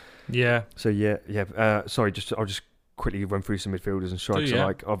 Yeah. So yeah. Sorry, I'll just quickly run through some midfielders and strikers I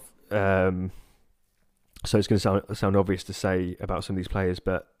like. So it's going to sound obvious to say about some of these players,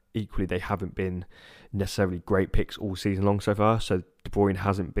 but equally they haven't been necessarily great picks all season long so far. So De Bruyne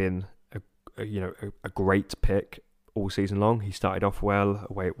hasn't been a great pick all season long. He started off well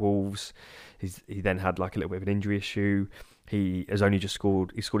away at Wolves. He then had like a little bit of an injury issue. He has only just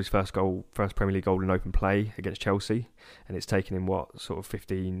scored. He scored his first Premier League goal in open play against Chelsea, and it's taken him sort of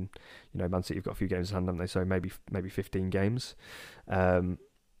 15. Man City have got a few games in hand, haven't they? So maybe 15 games,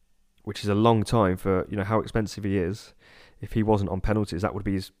 which is a long time for how expensive he is. If he wasn't on penalties, that would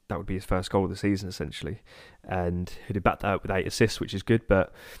be his first goal of the season essentially, and he'd have backed that up with 8 assists, which is good.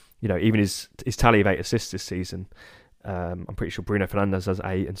 But even his tally of 8 assists this season, I'm pretty sure Bruno Fernandes has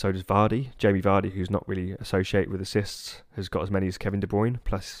 8, and so does Vardy. Jamie Vardy, who's not really associated with assists, has got as many as Kevin De Bruyne.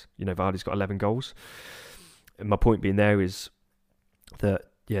 Plus, Vardy's got 11 goals. And my point being there is that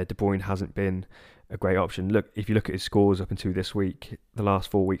De Bruyne hasn't been a great option. Look, if you look at his scores up until this week, the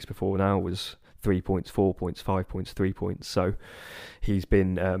last 4 weeks before now was 3 points, 4 points, 5 points, 3 points. So he's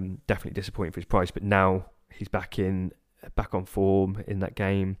been definitely disappointing for his price. But now he's back on form in that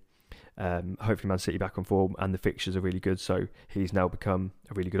game. Hopefully Man City back on form, and the fixtures are really good, so he's now become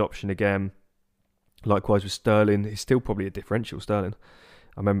a really good option again. Likewise with Sterling, he's still probably a differential. Sterling,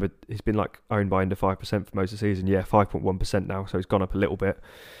 I remember he's been owned by under 5% for most of the season. 5.1% now, so he's gone up a little bit.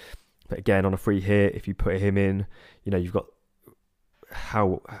 But again, on a free hit, if you put him in, you've got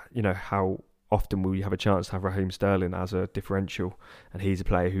how often will you have a chance to have Raheem Sterling as a differential, and he's a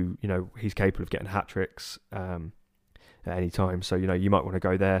player who he's capable of getting hat tricks at any time. So you might want to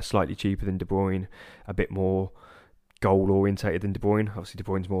go there, slightly cheaper than De Bruyne, a bit more goal orientated than De Bruyne. Obviously De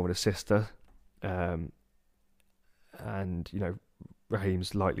Bruyne's more of an assister, and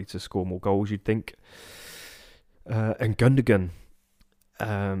Raheem's likely to score more goals, you'd think. And Gundogan,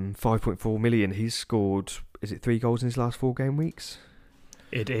 5.4 million. He's scored, is it 3 goals in his last 4 game weeks?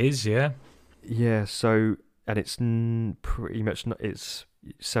 It is, yeah. So, and it's pretty much it's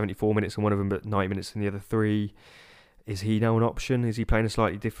 74 minutes in one of them, but 90 minutes in the other 3. Is he now an option? Is he playing a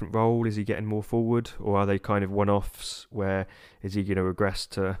slightly different role? Is he getting more forward? Or are they kind of one-offs where is he going to regress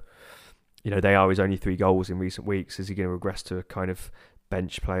to, they are his only 3 goals in recent weeks. Is he going to regress to a kind of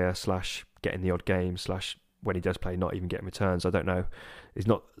bench player / getting the odd game / when he does play, not even getting returns? I don't know. It's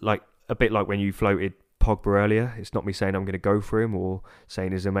not a bit like when you floated Pogba earlier. It's not me saying I'm going to go for him or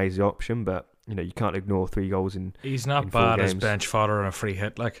saying he's an amazing option, but you can't ignore 3 goals in. He's not bad as bench fodder on a free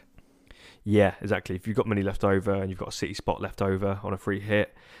hit, Yeah, exactly. If you've got money left over and you've got a City spot left over on a free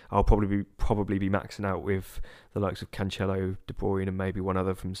hit, I'll probably be maxing out with the likes of Cancelo, De Bruyne, and maybe one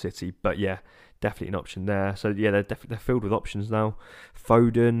other from City. But yeah, definitely an option there. So yeah, they're filled with options now.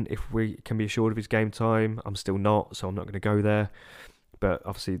 Foden, if we can be assured of his game time, I'm still not, so I'm not going to go there. But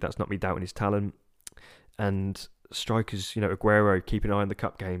obviously, that's not me doubting his talent. And strikers, Aguero, keep an eye on the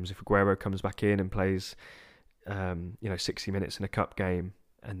cup games. If Aguero comes back in and plays, 60 minutes in a cup game,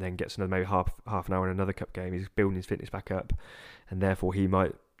 and then gets another maybe half an hour in another cup game, he's building his fitness back up, and therefore he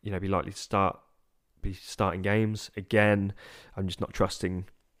might be likely to be starting games again. I'm just not trusting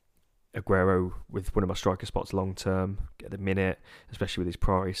Aguero with one of my striker spots long term at the minute, especially with his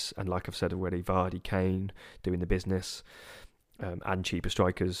price. And like I've said already, Vardy, Kane doing the business, and cheaper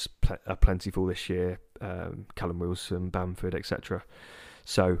strikers are plentiful this year. Callum Wilson, Bamford, etc.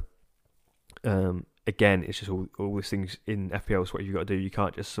 So again, it's just all these things in FPL is what you've got to do. You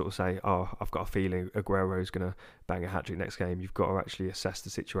can't just sort of say, oh, I've got a feeling Aguero is going to bang a hat-trick next game. You've got to actually assess the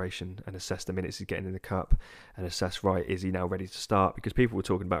situation and assess the minutes he's getting in the cup and assess, right, is he now ready to start? Because people were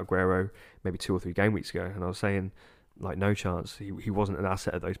talking about Aguero maybe 2 or 3 game weeks ago, and I was saying, like, no chance. He wasn't an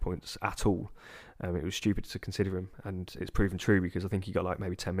asset at those points at all. It was stupid to consider him, and it's proven true because I think he got like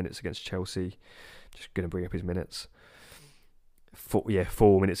maybe 10 minutes against Chelsea. Just going to bring up his minutes.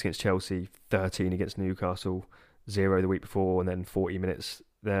 4 minutes against Chelsea, 13 against Newcastle, 0 the week before, and then 40 minutes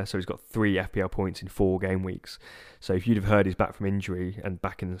there. So he's got 3 FPL points in 4 game weeks. So if you'd have heard he's back from injury and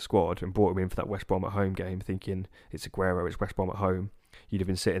back in the squad and brought him in for that West Brom at home game, thinking it's Aguero, it's West Brom at home, you'd have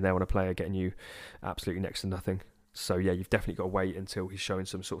been sitting there on a player getting you absolutely next to nothing. So yeah, you've definitely got to wait until he's showing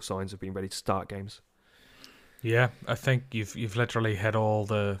some sort of signs of being ready to start games. Yeah, I think you've literally hit all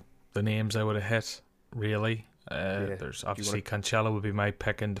the names I would have hit, really. There's obviously Cancelo would be my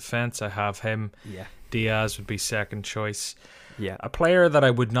pick in defence. I have him. Yeah. Diaz would be second choice. Yeah. A player that I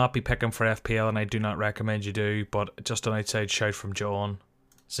would not be picking for FPL, and I do not recommend you do, but just an outside shout from John.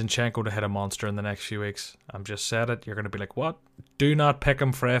 Zinchenko to hit a monster in the next few weeks. I've just said it. You're going to be like, what? Do not pick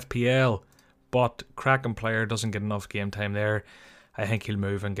him for FPL. But cracking player, doesn't get enough game time there. I think he'll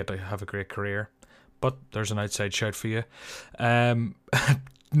move and get to have a great career. But there's an outside shout for you.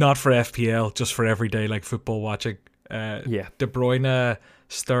 Not for FPL, just for everyday like football watching. De Bruyne,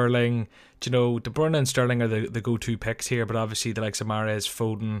 Sterling. Do you know, De Bruyne and Sterling are the go-to picks here, but obviously the likes of Mahrez,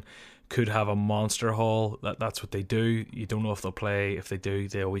 Foden could have a monster haul. That's what they do. You don't know if they'll play. If they do,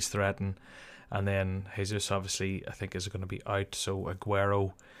 they always threaten. And then Jesus obviously I think is going to be out. So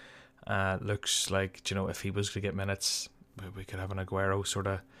Aguero looks like, you know, if he was to get minutes, we could have an Aguero sort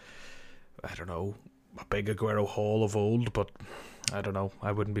of, I don't know, a big Aguero haul of old, but I don't know.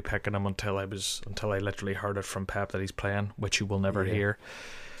 I wouldn't be picking him until I literally heard it from Pep that he's playing, which you will never hear.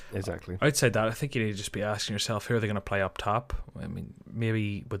 Exactly. Outside that, I think you need to just be asking yourself, who are they going to play up top? I mean,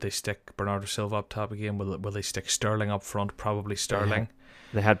 maybe would they stick Bernardo Silva up top again? Will they stick Sterling up front? Probably Sterling.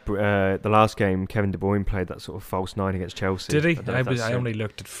 They had the last game. Kevin De Bruyne played that sort of false 9 against Chelsea. Did he? I only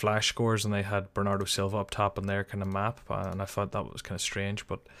looked at flash scores and they had Bernardo Silva up top in their kind of map, and I thought that was kind of strange.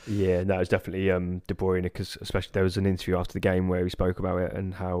 But yeah, no, it was definitely De Bruyne, because especially there was an interview after the game where he spoke about it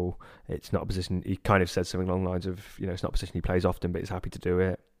and how it's not a position. He kind of said something along the lines of, you know, it's not a position he plays often, but he's happy to do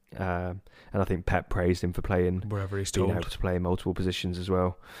it. And I think Pep praised him for playing wherever he's told, being able to play in multiple positions as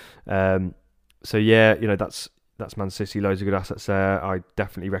well. So yeah, you know, that's Man City. Loads of good assets there. I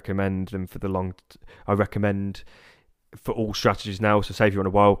definitely recommend them for the long. I recommend for all strategies now. So say if you're on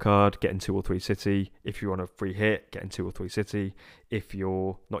a wild card, getting 2 or 3 City. If you're on a free hit, getting 2 or 3 City. If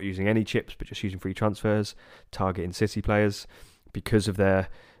you're not using any chips but just using free transfers, targeting City players because of their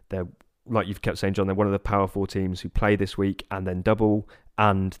like you've kept saying, John, they're one of the Power 4 teams who play this week and then double,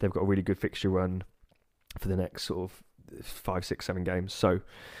 and they've got a really good fixture run for the next sort of 5, 6, 7 games. So,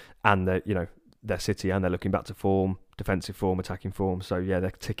 and they're City and they're looking back to form, defensive form, attacking form. So yeah, they're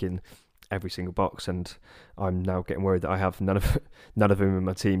ticking every single box, and I'm now getting worried that I have none of them in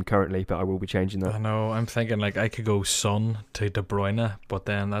my team currently, but I will be changing that. I know. I'm thinking like I could go Son to De Bruyne, but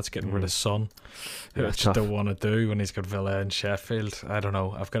then that's getting rid of Son, who I just don't want to do when he's got Villa and Sheffield. I don't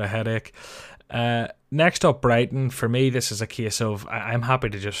know. I've got a headache. Next up, Brighton. For me, this is a case of I'm happy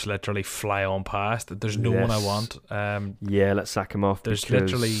to just literally fly on past. There's no one I want. Let's sack him off. There's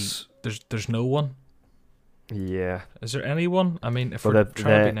literally there's no one. Yeah. Is there anyone? I mean, if we're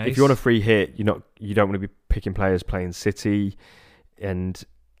trying to be nice, if you're on a free hit, you don't want to be picking players playing City, and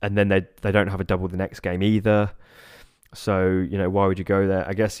then they don't have a double the next game either. So, you know, why would you go there?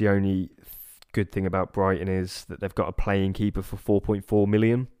 I guess the only good thing about Brighton is that they've got a playing keeper for 4.4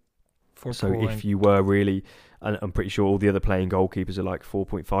 million. So if you were really, and I'm pretty sure all the other playing goalkeepers are like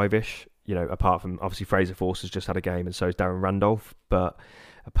 4.5-ish, you know, apart from obviously Fraser Forster's just had a game and so is Darren Randolph, but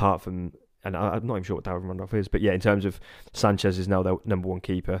apart from, and I'm not even sure what Darren Randolph is, but yeah, in terms of Sanchez is now their number 1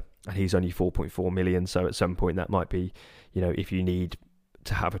 keeper and he's only 4.4 million. So at some point that might be, you know, if you need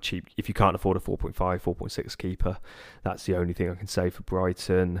to have if you can't afford a 4.5, 4.6 keeper, that's the only thing I can say for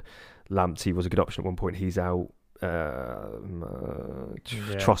Brighton. Lamptey was a good option at one point. He's out.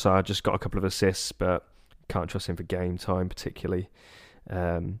 Trossard just got a couple of assists, but can't trust him for game time particularly.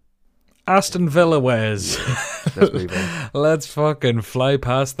 Aston Villa, Wes. Let's move on. Let's fucking fly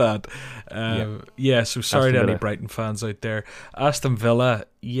past that. So sorry Aston to any Villa. Brighton fans out there. Aston Villa,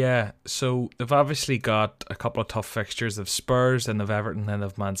 so they've obviously got a couple of tough fixtures. They've Spurs, then they've Everton, then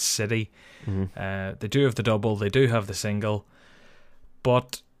they've Man City. They do have the double, they do have the single,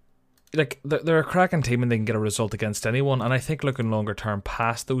 but like they're a cracking team and they can get a result against anyone. And I think looking longer term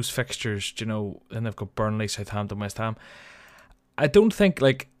past those fixtures, then they've got Burnley, Southampton, West Ham. I don't think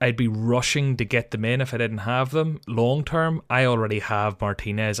like I'd be rushing to get them in if I didn't have them. Long term, I already have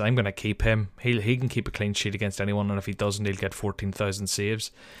Martinez. I'm going to keep him. He can keep a clean sheet against anyone, and if he doesn't, he'll get 14,000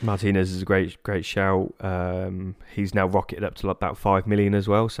 saves. Martinez is a great shout. He's now rocketed up to about 5 million as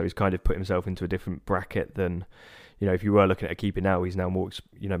well, so he's kind of put himself into a different bracket than, if you were looking at a keeper now, he's now more,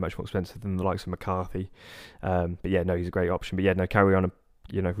 much more expensive than the likes of McCarthy. He's a great option. But carry on.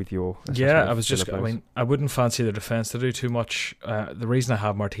 With your I wouldn't fancy their defence to do too much. The reason I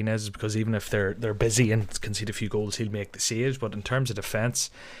have Martinez is because even if they're busy and concede a few goals, he'll make the saves. But in terms of defence,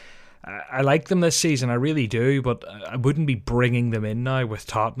 I like them this season, I really do, but I wouldn't be bringing them in now with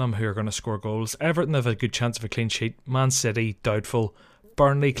Tottenham, who are going to score goals. Everton have a good chance of a clean sheet. Man City, doubtful.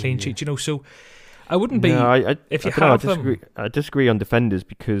 Burnley, clean sheet, so I wouldn't be... if you have them... I disagree on defenders,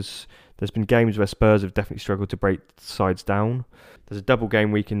 because there's been games where Spurs have definitely struggled to break sides down. There's a double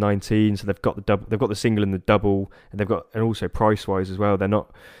game week in 19, so they've got the double, they've got the single and the double, and also price wise as well. They're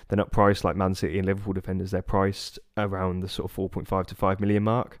not priced like Man City and Liverpool defenders. They're priced around the sort of 4.5 to 5 million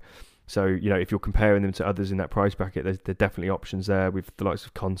mark. So if you're comparing them to others in that price bracket, there's definitely options there, with the likes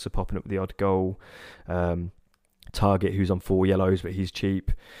of Konsa popping up with the odd goal, Target, who's on 4 yellows but he's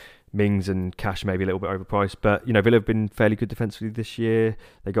cheap. Mings and Cash maybe a little bit overpriced, but Villa have been fairly good defensively this year.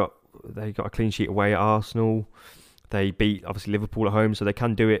 They got a clean sheet away at Arsenal. They beat, obviously, Liverpool at home, so they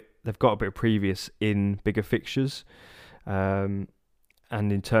can do it. They've got a bit of previous in bigger fixtures. And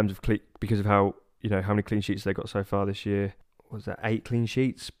in terms of, because of how many clean sheets they got so far this year, was that 8 clean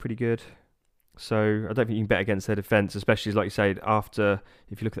sheets? Pretty good. So I don't think you can bet against their defence, especially, like you said,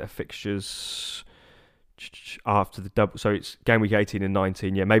 if you look at their fixtures after the double. So it's game week 18 and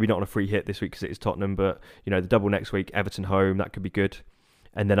 19. Yeah, maybe not on a free hit this week because it is Tottenham, but, the double next week, Everton home, that could be good.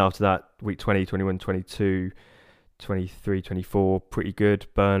 And then after that, week 20, 21, 22... 23, 24, pretty good.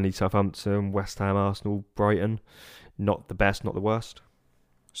 Burnley, Southampton, West Ham, Arsenal, Brighton. Not the best, not the worst.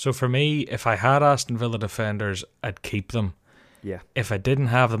 So for me, if I had Aston Villa defenders, I'd keep them. Yeah. If I didn't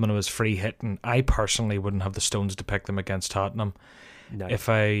have them and it was free hitting, I personally wouldn't have the stones to pick them against Tottenham. No. If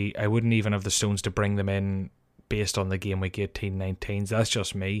I wouldn't even have the stones to bring them in based on the game week 18, 19s. That's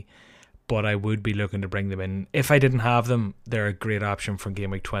just me. But I would be looking to bring them in. If I didn't have them, they're a great option from game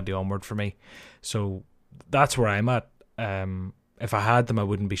week 20 onward for me. So that's where I'm at. If I had them, I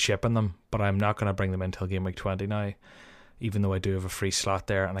wouldn't be shipping them, but I'm not going to bring them in until game week 20 now, even though I do have a free slot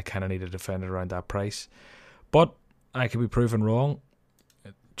there and I kind of need a defender around that price. But I could be proven wrong.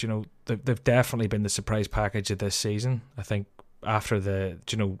 They've definitely been the surprise package of this season. I think after the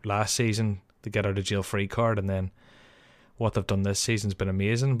last season, the get out of jail free card, and then what they've done this season's been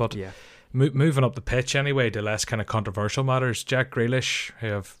amazing. But moving up the pitch anyway to less kind of controversial matters, Jack Grealish,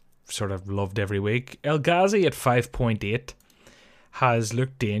 who I've sort of loved every week. El Ghazi at 5.8 has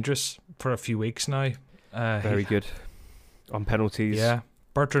looked dangerous for a few weeks now. Very good on penalties. Yeah.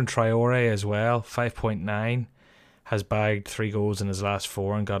 Bertrand Traore as well, 5.9, has bagged 3 goals in his last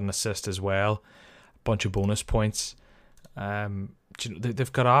 4 and got an assist as well. Bunch of bonus points.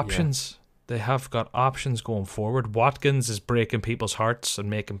 They've got options. They have got options going forward. Watkins is breaking people's hearts and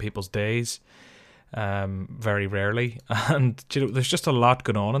making people's days. Very rarely, and there's just a lot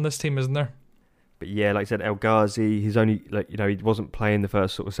going on in this team, isn't there? But yeah, like I said, El Ghazi, he's only he wasn't playing the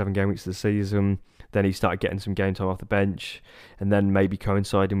first sort of 7 game weeks of the season. Then he started getting some game time off the bench, and then maybe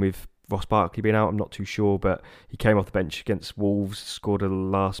coinciding with Ross Barkley being out, I'm not too sure, but he came off the bench against Wolves, scored a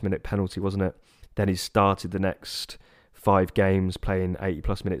last minute penalty, wasn't it? Then he started the next 5 games, playing 80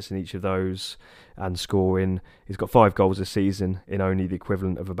 plus minutes in each of those and scoring. He's got 5 goals this season in only the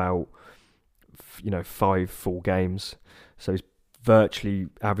equivalent of about 5 full games. So he's virtually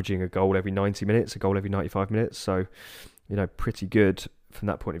averaging a goal every 90 minutes, a goal every 95 minutes. So, pretty good from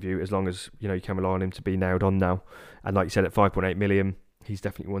that point of view, as long as, you can rely on him to be nailed on now. And like you said, at 5.8 million, he's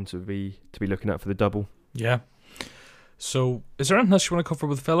definitely one to be looking at for the double. Yeah. So, is there anything else you want to cover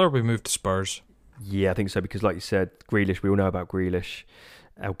with Villa, or we move to Spurs? Yeah, I think so, because like you said, Grealish, we all know about Grealish.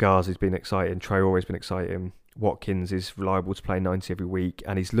 El Ghazi's been exciting. Traore's been exciting. Watkins is reliable to play 90 every week,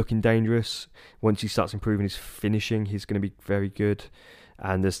 and he's looking dangerous. Once he starts improving his finishing, he's going to be very good.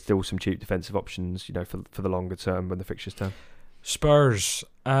 And there's still some cheap defensive options, for the longer term when the fixtures turn. Spurs,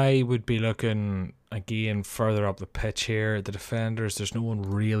 I would be looking again further up the pitch here. The defenders, there's no one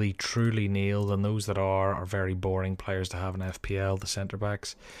really truly nailed, and those that are very boring players to have in FPL. The centre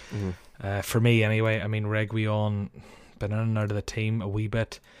backs, for me anyway. I mean, Reguilon been in and out of the team a wee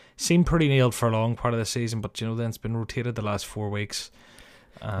bit. Seemed pretty nailed for a long part of the season, but then it's been rotated the last 4 weeks.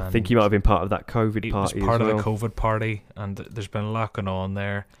 I think he might have been part of that COVID party. He was part as well. of the COVID party, and there's been a lot going on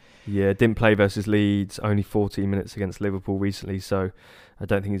there. Yeah, didn't play versus Leeds, only 14 minutes against Liverpool recently, so I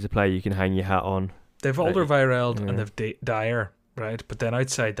don't think he's a player you can hang your hat on. They've Alderweireld and they've Dyer, right? But then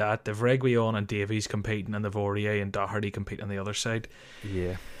outside that, they've Reguilon and Davies competing, and they've Aurier and Doherty competing on the other side.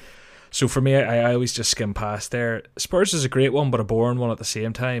 Yeah. So for me, I always just skim past there. Spurs is a great one, but a boring one at the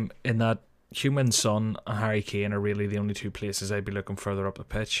same time, in that Heung-min Son and Harry Kane are really the only two places I'd be looking further up the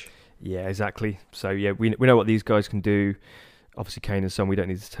pitch. Yeah, exactly. So yeah, we know what these guys can do. Obviously, Kane and Son, we don't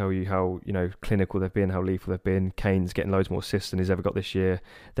need to tell you how clinical they've been, how lethal they've been. Kane's getting loads more assists than he's ever got this year.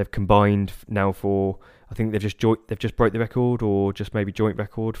 They've combined now for, I think they've just broke the record, or just maybe joint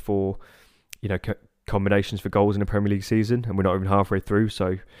record for, combinations for goals in a Premier League season, and we're not even halfway through.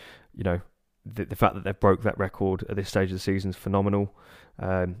 So, the fact that they've broke that record at this stage of the season is phenomenal.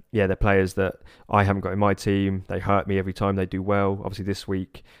 They're players that I haven't got in my team. They hurt me every time they do well. Obviously this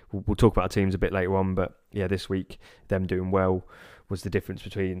week, we'll talk about our teams a bit later on, but yeah, this week, them doing well was the difference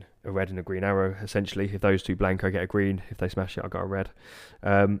between a red and a green arrow, essentially. If those two blank, I get a green. If they smash it, I got a red.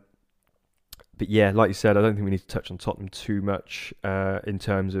 But yeah, like you said, I don't think we need to touch on Tottenham too much in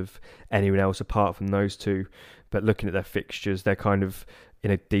terms of anyone else apart from those two. But looking at their fixtures, they're kind of in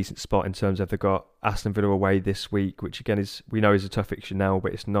a decent spot in terms of they've got Aston Villa away this week, which again we know is a tough fixture now,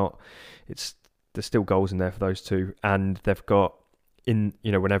 but it's not. There's still goals in there for those two, and they've got when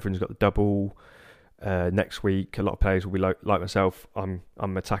everyone's got the double next week, a lot of players will be like myself. I'm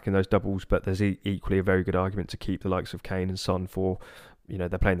attacking those doubles, but there's equally a very good argument to keep the likes of Kane and Son for. They're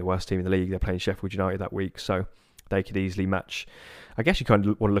playing the worst team in the league. They're playing Sheffield United that week, so they could easily match. I guess you kind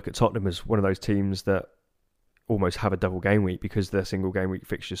of want to look at Tottenham as one of those teams that almost have a double game week because their single game week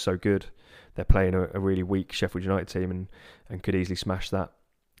fixture is so good. They're playing a really weak Sheffield United team and could easily smash that.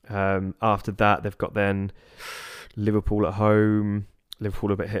 After that, they've got then Liverpool at home.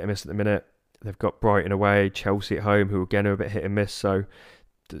 Liverpool are a bit hit and miss at the minute. They've got Brighton away, Chelsea at home, who again are a bit hit and miss. So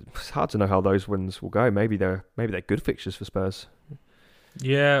it's hard to know how those ones will go. Maybe they're good fixtures for Spurs.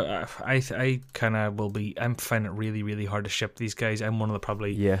 Yeah, I kind of will be. I'm finding it really, really hard to ship these guys. I'm one of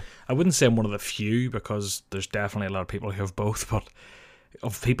the I wouldn't say I'm one of the few, because there's definitely a lot of people who have both, but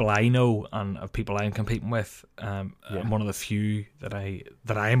of people I know and of people I'm competing with, I'm one of the few that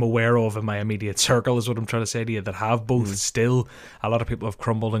I'm aware of in my immediate circle, is what I'm trying to say to you, that have both still. A lot of people have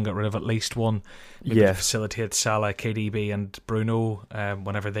crumbled and got rid of at least one, maybe to facilitate Salah, KDB and Bruno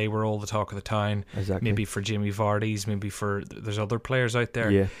whenever they were all the talk of the town. Exactly. Maybe for Jimmy Vardy's, maybe for there's other players out there.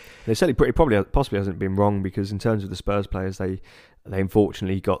 Yeah, they certainly possibly hasn't been wrong, because in terms of the Spurs players, they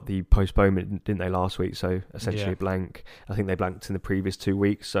unfortunately got the postponement, didn't they, last week? So essentially a blank. I think they blanked in the previous 2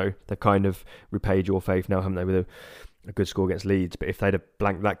 weeks, so they've kind of repaid your faith now, haven't they, with a good score against Leeds. But if they'd have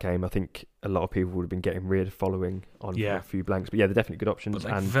blanked that game, I think a lot of people would have been getting rid following on for a few blanks. But yeah, they're definitely good options. But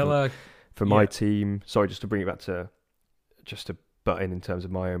like and Villa, for my team, sorry, just to bring it back to butt in terms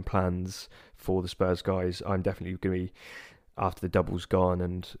of my own plans for the Spurs guys, I'm definitely going to be, after the double's gone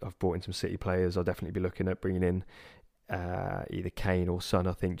and I've brought in some City players, I'll definitely be looking at bringing in either Kane or Son,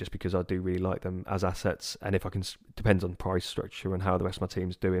 I think, just because I do really like them as assets. And if I can, depends on price structure and how the rest of my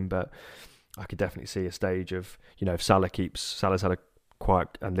team's doing, but I could definitely see a stage of, if Salah's had a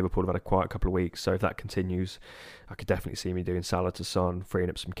quiet, and Liverpool have had a quiet couple of weeks, so if that continues, I could definitely see me doing Salah to Son, freeing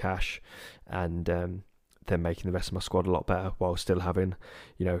up some cash, and then making the rest of my squad a lot better, while still having,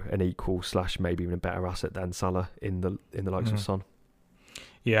 an equal / maybe even a better asset than Salah in the likes of Son.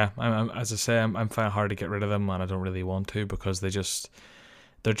 Yeah, as I say, I'm finding it hard to get rid of them, and I don't really want to, because they're just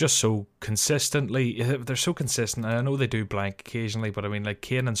so consistently, they're so consistent. And I know they do blank occasionally, but I mean, like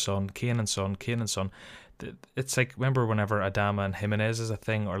Kane and Son. It's like, remember whenever Adama and Jimenez is a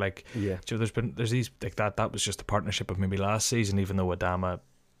thing, or like, there's these like that was just a partnership of maybe last season, even though Adama,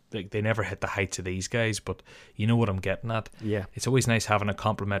 they never hit the heights of these guys, but you know what I'm getting at. Yeah, it's always nice having a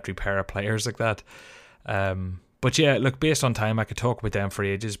complementary pair of players like that. But yeah, look, based on time, I could talk about them for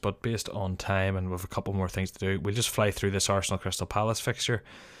ages, but based on time and with a couple more things to do, we'll just fly through this Arsenal Crystal Palace fixture.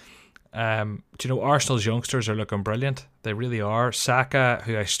 Arsenal's youngsters are looking brilliant. They really are. Saka,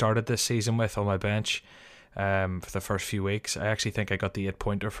 who I started this season with on my bench for the first few weeks, I actually think I got the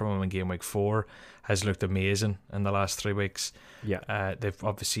 8-pointer from him in game week 4, has looked amazing in the last 3 weeks. Yeah. They've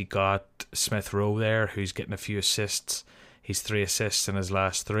obviously got Smith Rowe there, who's getting a few assists. He's 3 assists in his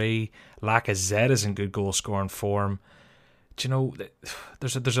last 3. Lacazette is in good goal scoring form. do you know,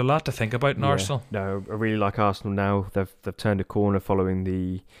 there's a lot to think about in Arsenal. No, I really like Arsenal now. They've turned a corner following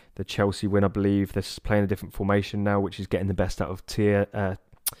the Chelsea win, I believe. They're playing a different formation now, which is getting the best out of Kieran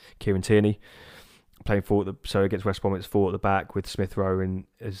Tierney. Playing so against West Brom, it's 4 at the back with Smith Rowe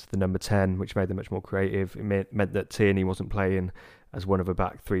as the number 10, which made them much more creative. It meant that Tierney wasn't playing as one of a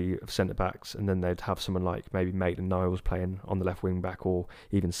back three of centre backs, and then they'd have someone like maybe Maitland-Niles playing on the left wing back, or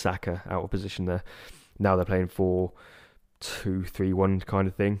even Saka out of position there. Now they're playing 4-2-3-1 kind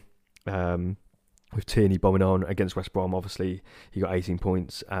of thing. With Tierney bombing on against West Brom, obviously he got 18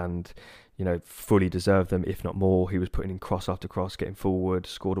 points and, you know, fully deserved them, if not more. He was putting in cross after cross, getting forward,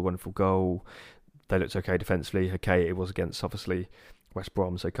 scored a wonderful goal. They looked okay defensively. Okay, it was against obviously West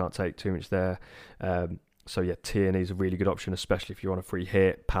Brom, so you can't take too much there. So yeah, Tierney's a really good option, especially if you're on a free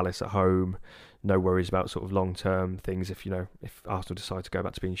hit. Palace at home, no worries about sort of long-term things. If Arsenal decide to go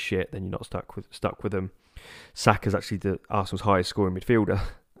back to being shit, then you're not stuck with them. Saka's actually Arsenal's highest scoring midfielder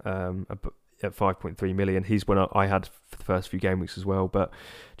at 5.3 million. He's one I had for the first few game weeks as well, but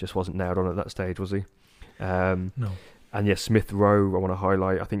just wasn't nailed on at that stage, was he? No. And yeah, Smith Rowe, I want to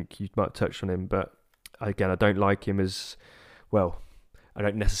highlight. I think you might have touched on him, but again, I don't like him as well. I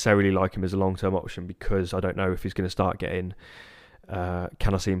don't necessarily like him as a long-term option because I don't know if he's going to start getting.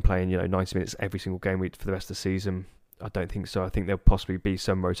 Can I see him playing 90 minutes every single game week for the rest of the season? I don't think so. I think there'll possibly be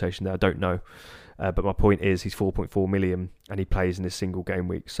some rotation there. I don't know. But my point is he's 4.4 million and he plays in this single game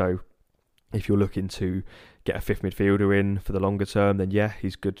week. So if you're looking to get a fifth midfielder in for the longer term, then yeah,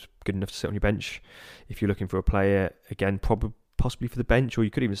 he's good enough to sit on your bench. If you're looking for a player, again, possibly for the bench, or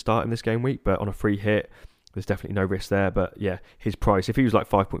you could even start him this game week, but on a free hit, there's definitely no risk there. But yeah, his price, if he was like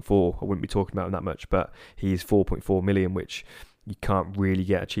 5.4, I wouldn't be talking about him that much, but he's 4.4 million, which you can't really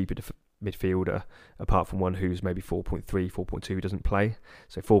get a cheaper midfielder apart from one who's maybe 4.3, 4.2 who doesn't play.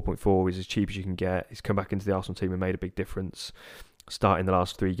 So 4.4 is as cheap as you can get. He's come back into the Arsenal team and made a big difference, starting the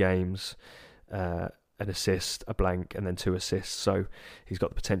last 3 games, an assist, a blank, and then 2 assists. So he's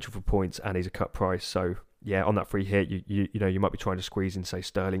got the potential for points and he's a cut price. So yeah, on that free hit, you might be trying to squeeze in, say,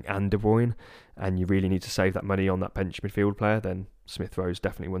 Sterling and De Bruyne, and you really need to save that money on that bench midfield player, then Smith Rowe's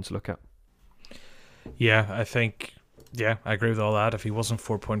definitely one to look at. Yeah, I agree with all that. If he wasn't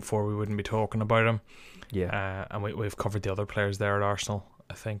 4.4, we wouldn't be talking about him. Yeah. And we've covered the other players there at Arsenal,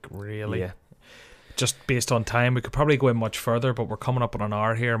 I think, really. Yeah. Just based on time, we could probably go in much further, but we're coming up on an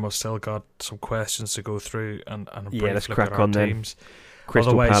hour here and we've still got some questions to go through and a brief let's look crack at our on teams.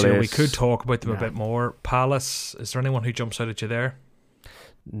 Crystal Otherwise, Palace. we could talk about them a bit more. Palace, is there anyone who jumps out at you there?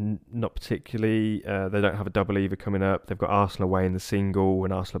 Not particularly. They don't have a double either coming up. They've got Arsenal away in the single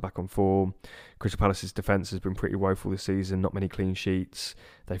and Arsenal back on form. Crystal Palace's defence has been pretty woeful this season. Not many clean sheets.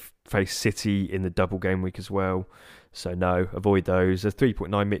 They've faced City in the double game week as well. So no, avoid those. There's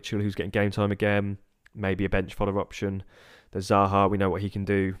 3.9 Mitchell, who's getting game time again. Maybe a bench fodder option. There's Zaha. We know what he can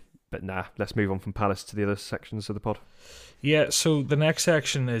do. But nah, let's move on from Palace to the other sections of the pod. Yeah, so the next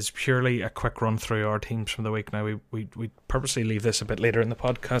section is purely a quick run through our teams from the week. Now, we purposely leave this a bit later in the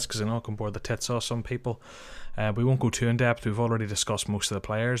podcast because I know it can bore the tits off some people. We won't go too in depth. We've already discussed most of the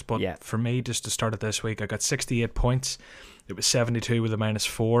players. But for me, just to start it this week, I got 68 points. It was 72 with a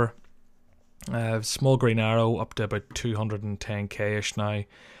 -4. Small green arrow up to about 210k-ish now.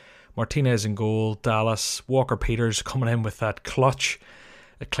 Martinez in goal. Dallas. Walker-Peters coming in with that clutch.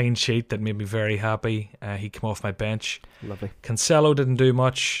 A clean sheet that made me very happy. He came off my bench. Lovely. Cancelo didn't do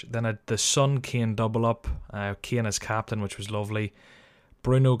much. Then I had the Son Kane double up. Kane as captain, which was lovely.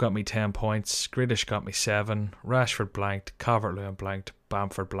 Bruno got me 10 points. Grealish got me 7. Rashford blanked. Calvert-Lewin blanked.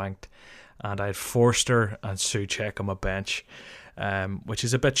 Bamford blanked. And I had Forster and Souček on my bench, which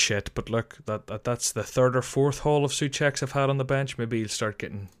is a bit shit. But look, that's the 3rd or 4th haul of Součeks I've had on the bench. Maybe he'll start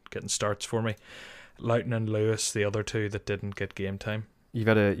getting starts for me. Loughton and Lewis, the other 2 that didn't get game time. You've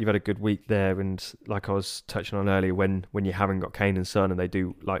had a good week there, and like I was touching on earlier, when you haven't got Kane and Son, and they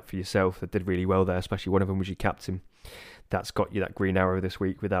do like for yourself, they did really well there. Especially one of them was your captain. That's got you that green arrow this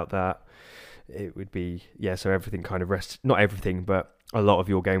week. Without that, it would be So everything kind of rested. Not everything, but a lot of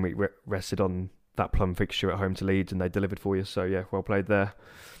your game week rested on that plum fixture at home to Leeds, and they delivered for you. So yeah, well played there.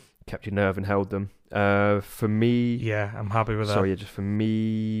 Kept your nerve and held them. For me, yeah, I'm happy with that. Sorry, just for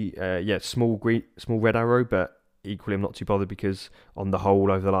me, small red arrow, but equally I'm not too bothered because on the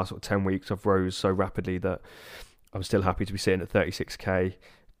whole over the last 10 weeks I've rose so rapidly that I'm still happy to be sitting at 36k.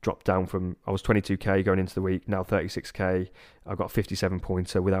 Dropped down from, I was 22k going into the week, now 36k. I've got 57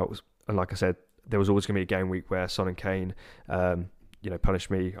 points, so and like I said, there was always going to be a game week where Son and Kane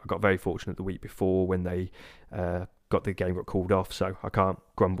punished me. I got very fortunate the week before when they got called off, so I can't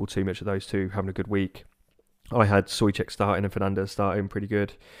grumble too much at those 2 having a good week. I had Sojcek starting and Fernandes starting, pretty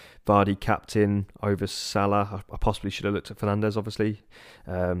good. Vardy captain over Salah. I possibly should have looked at Fernandes, obviously.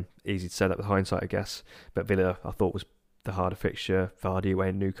 Easy to say that with hindsight, I guess. But Villa, I thought, was the harder fixture. Vardy away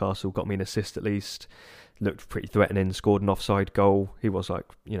in Newcastle got me an assist at least. Looked pretty threatening, scored an offside goal. He was a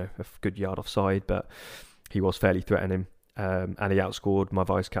good yard offside, but he was fairly threatening. And he outscored my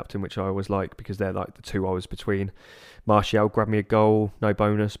vice captain, which I always like because they're like the two I was between. Martial grabbed me a goal, no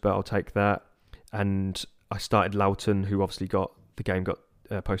bonus, but I'll take that. And I started Loughton, who obviously got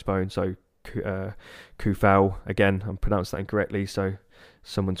postponed. So Kufau, again, I'm pronouncing that incorrectly, so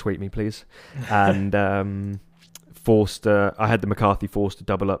someone tweet me, please. And Forster, I had the McCarthy Forster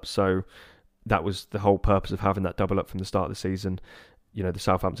double up, so that was the whole purpose of having that double up from the start of the season. The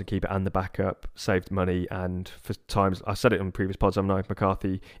Southampton keeper and the backup saved money, and for times, I said it on previous pods, I'm like,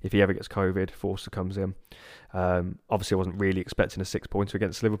 McCarthy, if he ever gets COVID, Forster comes in. Obviously, I wasn't really expecting a 6-pointer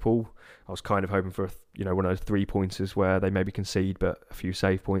against Liverpool. I was kind of hoping for one of those 3-pointers where they maybe concede, but a few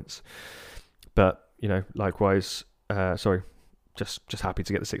save points. But likewise, just happy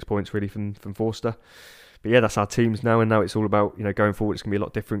to get the 6 points really from Forster. But yeah, that's our teams now, and now it's all about going forward. It's going to be a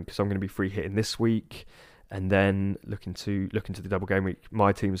lot different because I'm going to be free hitting this week, and then looking to the double game week.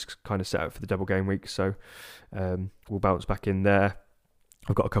 My team's kind of set up for the double game week, so we'll bounce back in there.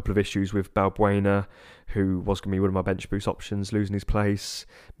 I've got a couple of issues with Balbuena, who was going to be one of my bench boost options, losing his place.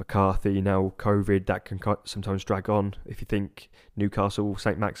 McCarthy, now COVID, that can sometimes drag on. If you think Newcastle,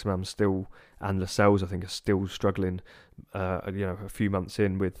 St Maximin still, and Lascelles, I think, are still struggling, a few months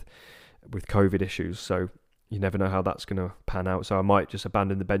in with COVID issues. So you never know how that's going to pan out. So I might just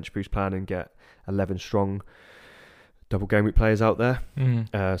abandon the bench boost plan and get 11 strong double game week players out there.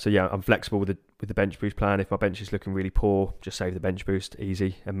 So yeah, I'm flexible with the bench boost plan. If my bench is looking really poor, just save the bench boost,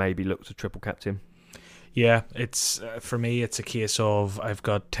 easy, and maybe look to triple captain. Yeah, it's for me, it's a case of I've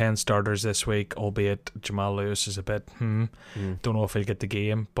got 10 starters this week, albeit Jamal Lewis is a bit don't know if he'll get the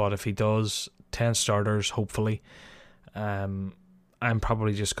game, but if he does, 10 starters hopefully. I'm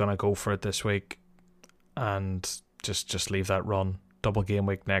probably just gonna go for it this week and just leave that run. Double game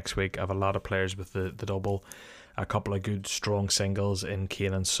week next week. I have a lot of players with the double, a couple of good strong singles in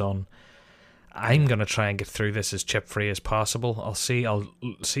Kane and Son. I'm gonna try and get through this as chip free as possible. I'll see how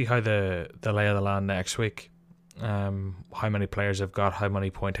the lay of the land next week. How many players I've got, how many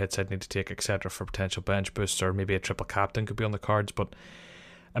point hits I'd need to take, etc. for potential bench boosts, or maybe a triple captain could be on the cards. But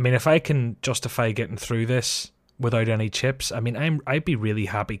I mean, if I can justify getting through this without any chips, I mean, I'd be really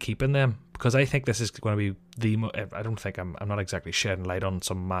happy keeping them, because I think this is going to be I don't think I'm not exactly shedding light on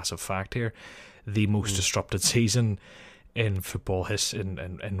some massive fact here, the most disrupted season in football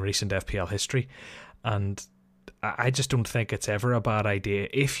in recent FPL history, and I just don't think it's ever a bad idea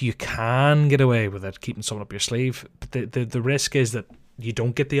if you can get away with it, keeping someone up your sleeve. But the risk is that you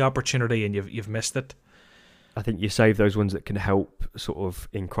don't get the opportunity and you've missed it. I think you save those ones that can help sort of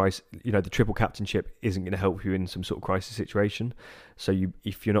in crisis. The triple captainship isn't going to help you in some sort of crisis situation. So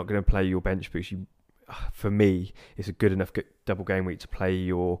if you're not going to play your bench boost, for me, it's a good enough double game week to play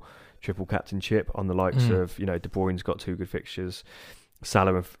your triple captainship on the likes of, De Bruyne's got 2 good fixtures.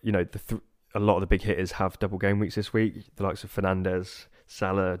 Salah, a lot of the big hitters have double game weeks this week. The likes of Fernandes,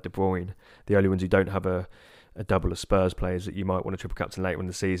 Salah, De Bruyne. The only ones who don't have a double of Spurs players that you might want to triple captain later in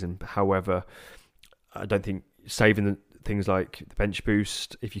the season. However, I don't think saving things like the bench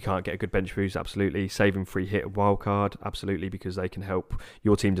boost, if you can't get a good bench boost, absolutely. Saving free hit and wild card, absolutely, because they can help.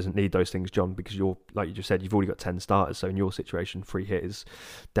 Your team doesn't need those things, John, because you're, like you just said, you've already got 10 starters. So in your situation, free hit is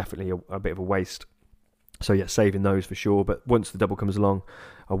definitely a bit of a waste. So yeah, saving those for sure. But once the double comes along,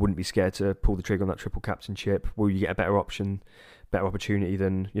 I wouldn't be scared to pull the trigger on that triple captainship. Will you get a better opportunity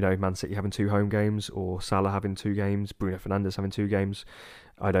than, Man City having 2 home games, or Salah having 2 games, Bruno Fernandes having 2 games?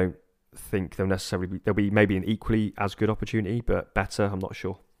 I don't think there'll be maybe an equally as good opportunity, but better, I'm not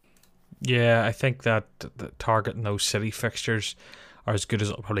sure. Yeah, I think that the targeting those City fixtures are as good as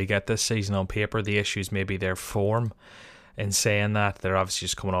it'll probably get this season on paper. The issue is maybe their form. In saying that, they're obviously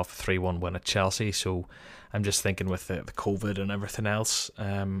just coming off a 3-1 win at Chelsea, so I'm just thinking with the COVID and everything else,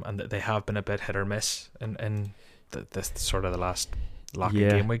 and that they have been a bit hit or miss in this sort of the last locking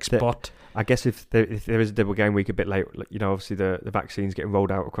game weeks. But I guess if there is a double game week a bit late, obviously the vaccine's getting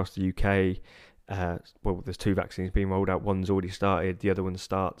rolled out across the UK. There's 2 vaccines being rolled out. One's already started. The other one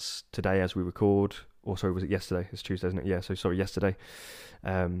starts today as we record. Or sorry, was it yesterday? It's Tuesday, isn't it? Yeah, so sorry, yesterday.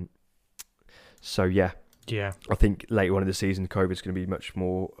 So yeah. Yeah. I think later on in the season, COVID's going to be much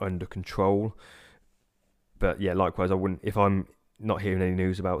more under control. But yeah, likewise, I wouldn't, if I'm not hearing any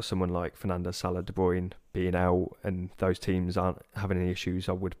news about someone like Fernandes, Salah, De Bruyne being out and those teams aren't having any issues,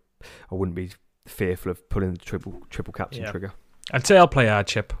 I wouldn't be fearful of pulling the triple captain trigger. I'd say I'll play ad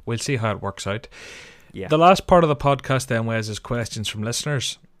chip. We'll see how it works out. Yeah. The last part of the podcast then, Wes, is questions from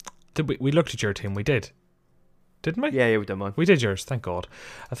listeners. Did we looked at your team? We did. Didn't we? Yeah, we done mine. We did yours, thank God.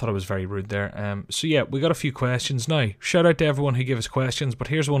 I thought I was very rude there. So yeah, we got a few questions now. Shout out to everyone who gave us questions, but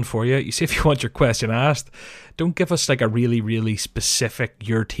here's one for you. You see, if you want your question asked, don't give us like a really, really specific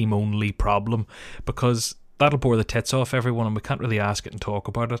your team only problem, because that'll bore the tits off everyone and we can't really ask it and talk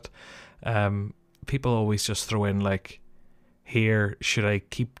about it. People always just throw in like, here, should I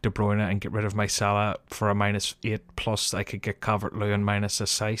keep De Bruyne and get rid of my Salah for a -8 plus I could get Calvert-Lewin minus a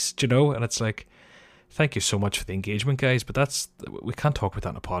size, do you know? And it's like, thank you so much for the engagement, guys, but we can't talk about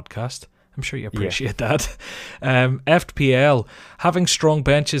that in a podcast. I'm sure you appreciate that. FPL, having strong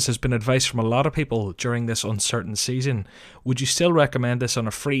benches has been advice from a lot of people during this uncertain season. Would you still recommend this on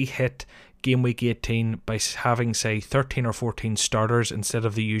a free hit game week 18 by having, say, 13 or 14 starters instead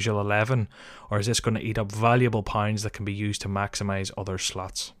of the usual 11? Or is this going to eat up valuable pounds that can be used to maximise other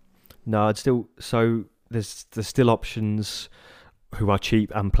slots? No, I'd still... So there's still options who are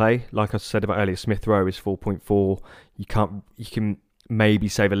cheap and play. Like I said about earlier, Smith Rowe is 4.4. You can maybe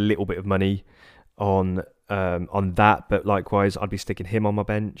save a little bit of money on that, but likewise I'd be sticking him on my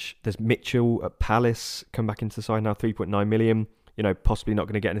bench. There's Mitchell at Palace, come back into the side now, 3.9 million. You know, possibly not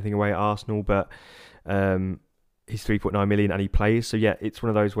going to get anything away at Arsenal, but he's 3.9 million and he plays. So yeah, it's one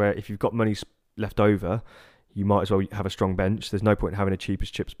of those where if you've got money left over, you might as well have a strong bench. There's no point in having a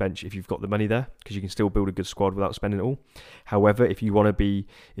cheapest chips bench if you've got the money there, because you can still build a good squad without spending it all. However, if you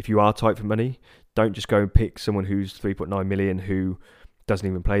are tight for money, don't just go and pick someone who's 3.9 million who doesn't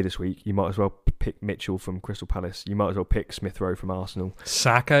even play this week. You might as well pick Mitchell from Crystal Palace. You might as well pick Smith Rowe from Arsenal.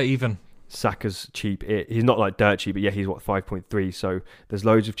 Saka even. Saka's cheap. He's not like dirt cheap, but yeah, he's 5.3. So there's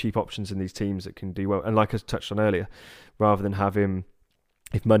loads of cheap options in these teams that can do well. And like I touched on earlier, rather than have him,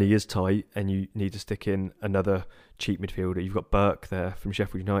 if money is tight and you need to stick in another cheap midfielder, you've got Burke there from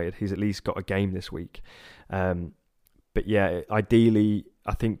Sheffield United. He's at least got a game this week. But yeah, ideally,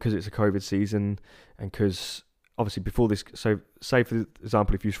 I think because it's a COVID season and because obviously before this, so say for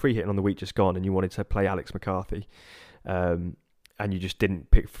example, if you was free hitting on the week just gone and you wanted to play Alex McCarthy, and you just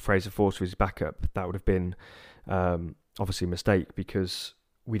didn't pick Fraser Forster for his backup, that would have been obviously a mistake, because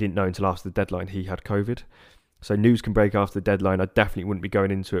we didn't know until after the deadline he had COVID. So news can break after the deadline. I definitely wouldn't be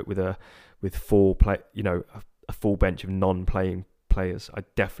going into it with a full bench of non-playing players.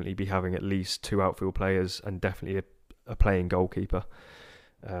 I'd definitely be having at least 2 outfield players and definitely a playing goalkeeper.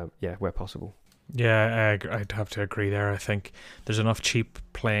 Where possible. Yeah, I'd have to agree there. I think there's enough cheap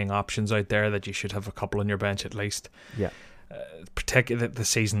playing options out there that you should have a couple on your bench at least. Yeah. Protect the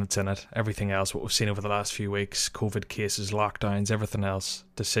season that's in it. Everything else, what we've seen over the last few weeks, COVID cases, lockdowns, everything else,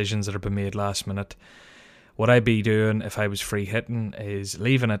 decisions that have been made last minute. What I'd be doing if I was free hitting is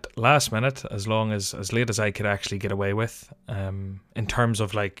leaving it last minute, as late as I could actually get away with. In terms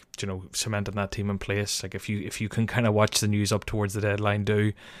of like, you know, cementing that team in place. Like if you can kind of watch the news up towards the deadline,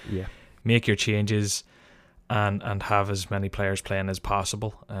 make your changes and have as many players playing as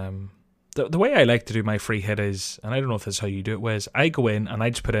possible. The way I like to do my free hit is, and I don't know if this is how you do it, Wes, I go in and I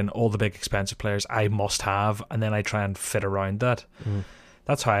just put in all the big expensive players I must have, and then I try and fit around that.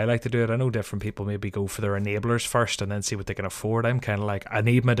 That's how I like to do it. I know different people maybe go for their enablers first and then see what they can afford. I'm kind of like, I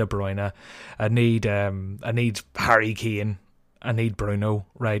need my De Bruyne, I need Harry Kane, I need Bruno.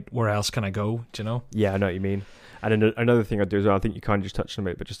 Right, where else can I go? Do you know? Yeah, I know what you mean. And another thing I do as well, I think you kind of just touched on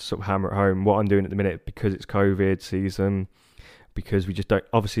it, but just to sort of hammer it home, what I'm doing at the minute, because it's COVID season, because we just don't,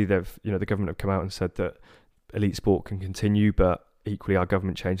 obviously the government have come out and said that elite sport can continue, but equally our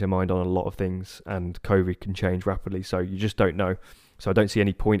government changed their mind on a lot of things and COVID can change rapidly, so you just don't know. So I don't see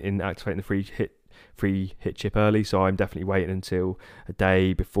any point in activating the free hit chip early, so I'm definitely waiting until a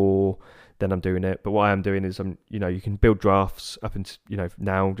day before, then I'm doing it. But what I am doing is you can build drafts up until,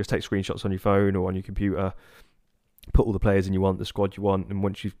 now, just take screenshots on your phone or on your computer, put all the players in you want, the squad you want, and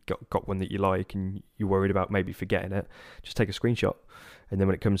once you've got one that you like and you're worried about maybe forgetting it, just take a screenshot. And then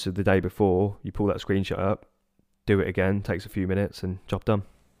when it comes to the day before, you pull that screenshot up, do it again, takes a few minutes, and job done.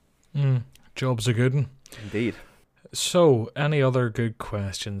 Job's a good one. Indeed. So, any other good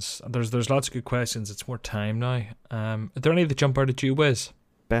questions? There's lots of good questions. It's more time now. Are there any that jump out at you, Wiz?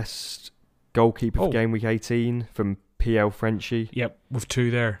 Best goalkeeper for game week 18 from PL Frenchie. Yep, with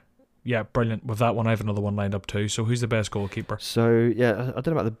 2 there. Yeah, brilliant. With that one, I have another one lined up too. So who's the best goalkeeper? So, yeah, I don't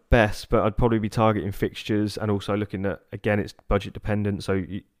know about the best, but I'd probably be targeting fixtures and also looking at, again, it's budget dependent. So,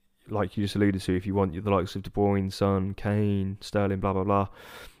 like you just alluded to, if you want the likes of De Bruyne, Son, Kane, Sterling, blah, blah, blah,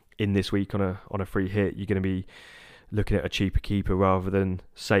 in this week on a free hit, you're going to be looking at a cheaper keeper rather than,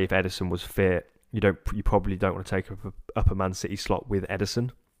 say, if Ederson was fit. You probably don't want to take up a Man City slot with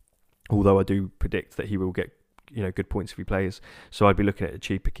Ederson. Although I do predict that he will get good points if he plays. So I'd be looking at a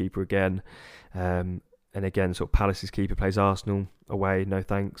cheaper keeper again. And again, sort of Palace's keeper plays Arsenal away. No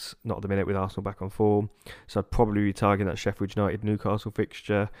thanks, not at the minute with Arsenal back on form. So I'd probably be targeting that Sheffield United Newcastle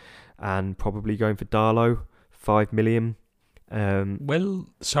fixture, and probably going for Darlow, 5 million. Is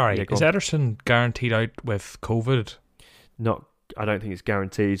Ederson guaranteed out with COVID? I don't think it's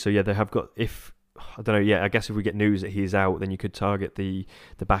guaranteed. So yeah, they have got, if I don't know. Yeah, I guess if we get news that he's out, then you could target the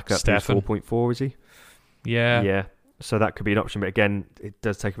backup. Stefan. 4.4, is he? Yeah. Yeah. So that could be an option, but again, it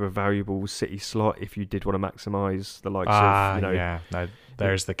does take up a valuable City slot if you did want to maximise the likes of, No,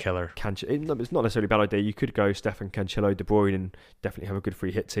 there's the killer. It's not necessarily a bad idea. You could go Stefan, Cancelo, De Bruyne, and definitely have a good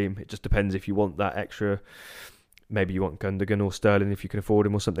free hit team. It just depends if you want that extra. Maybe you want Gundogan or Sterling if you can afford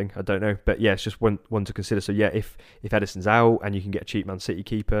him or something. I don't know, but yeah, it's just one to consider. So yeah, if Ederson's out and you can get a cheap Man City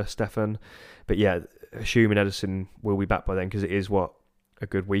keeper, Stefan, but yeah, assuming Ederson will be back by then, because it is a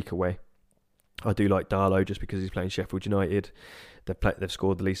good week away. I do like Darlow just because he's playing Sheffield United. They've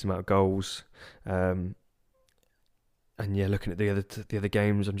scored the least amount of goals, and yeah, looking at the other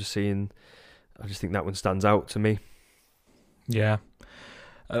games, I just think that one stands out to me. Yeah,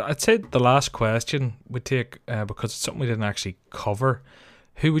 I'd say the last question we'd take, because it's something we didn't actually cover.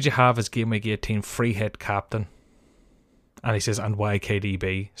 Who would you have as game week 18 free hit captain? And he says, and why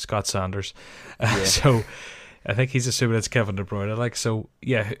KDB? Scott Sanders. Yeah. So I think he's assuming it's Kevin De Bruyne. So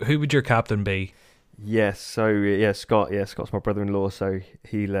yeah, who would your captain be? Yes, so yeah, Scott. Yeah, Scott's my brother-in-law, so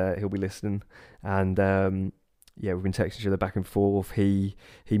he'll be listening. And yeah, we've been texting each other back and forth. He's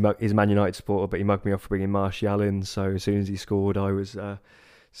a Man United supporter, but he mugged me off for bringing Martial in. So as soon as he scored, I was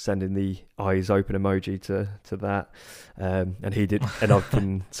sending the eyes open emoji to that, and he did. And I've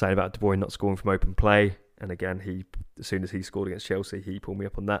been saying about De Bruyne not scoring from open play. And again, as soon as he scored against Chelsea, he pulled me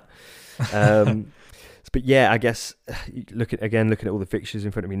up on that. But yeah, I guess looking at all the fixtures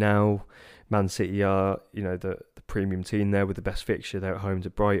in front of me now, Man City are the premium team there with the best fixture. They're at home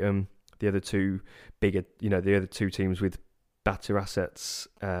to Brighton. The other two teams with better assets,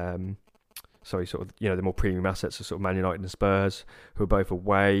 the more premium assets are sort of Man United and Spurs, who are both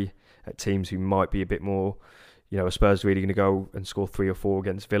away at teams who might be a bit more. Are Spurs really going to go and score 3 or 4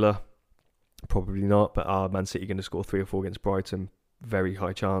 against Villa? Probably not, but are Man City going to score 3 or 4 against Brighton? Very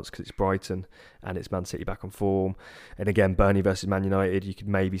high chance, because it's Brighton and it's Man City back on form. And again, Burnley versus Man United, you could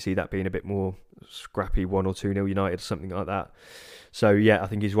maybe see that being a bit more scrappy, 1 or 2-0 United, something like that. So yeah, I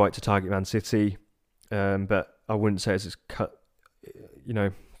think he's right to target Man City, but I wouldn't say it's cut.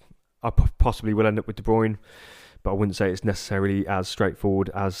 I possibly will end up with De Bruyne, but I wouldn't say it's necessarily as straightforward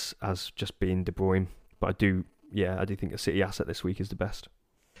as just being De Bruyne. But I do think a City asset this week is the best.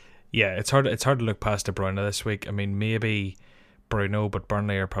 Yeah, it's hard to look past De Bruyne this week. I mean, maybe Bruno, but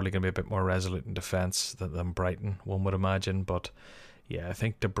Burnley are probably going to be a bit more resolute in defence than Brighton, one would imagine. But yeah, I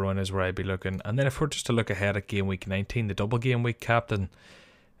think De Bruyne is where I'd be looking. And then if we're just to look ahead at game week 19, the double game week captain,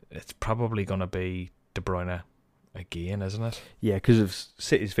 it's probably going to be De Bruyne again, isn't it? Yeah, because of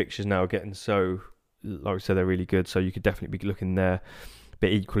City's fixtures now getting so, like I said, they're really good. So you could definitely be looking there. But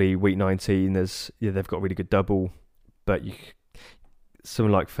equally, week 19, they've got a really good double. But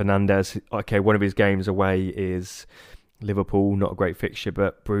someone like Fernandes, okay, one of his games away is Liverpool, not a great fixture,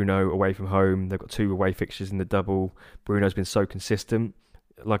 but Bruno away from home, they've got 2 away fixtures in the double. Bruno's been so consistent.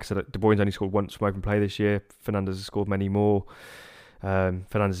 Like I said, De Bruyne's only scored once from open play this year. Fernandes has scored many more.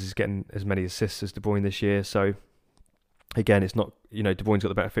 Fernandes is getting as many assists as De Bruyne this year. So again, it's not, De Bruyne's got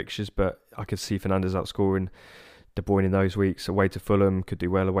the better fixtures, but I could see Fernandes outscoring De Bruyne in those weeks. Away to Fulham could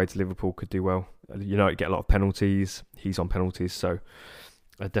do well. Away to Liverpool could do well. United get a lot of penalties. He's on penalties, so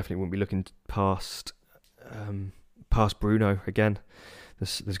I definitely wouldn't be looking past Bruno again.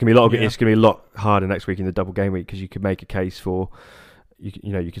 There's going to be a lot. It's going to be a lot harder next week in the double game week, because you could make a case for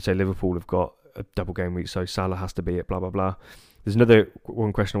you could say Liverpool have got a double game week, so Salah has to be it. Blah blah blah. There's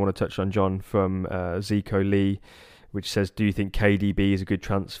one question I want to touch on, John, from Zico Lee, which says, do you think KDB is a good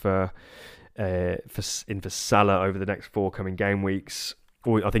transfer for Salah over the next 4 coming game weeks?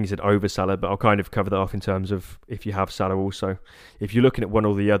 Or I think he said over Salah, but I'll kind of cover that off in terms of if you have Salah also. If you're looking at one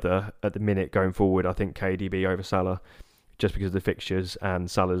or the other at the minute going forward, I think KDB over Salah, just because of the fixtures and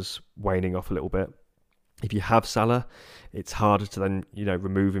Salah's waning off a little bit. If you have Salah, it's harder to then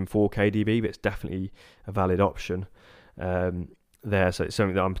remove him for KDB, but it's definitely a valid option there. So it's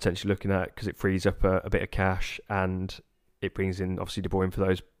something that I'm potentially looking at, because it frees up a bit of cash, and it brings in obviously De Bruyne for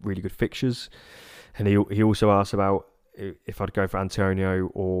those really good fixtures. And he also asked about if we'd go for Antonio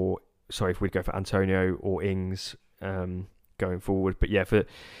or Ings going forward. But yeah,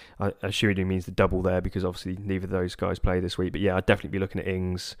 I assume he means the double there, because obviously neither of those guys play this week. But yeah, I'd definitely be looking at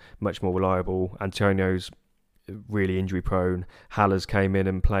Ings, much more reliable. Antonio's really injury prone. Haller's came in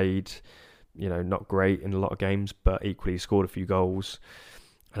and played not great in a lot of games, but equally scored a few goals.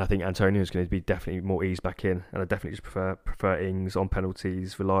 And I think Antonio is going to be definitely more eased back in. And I definitely just prefer Ings on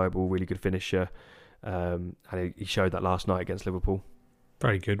penalties, reliable, really good finisher. And he showed that last night against Liverpool.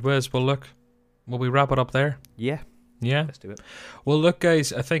 Very good, Wes. Well, look, will we wrap it up there? Yeah. Let's do it. Well, look,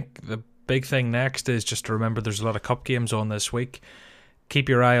 guys, I think the big thing next is just to remember there's a lot of cup games on this week. Keep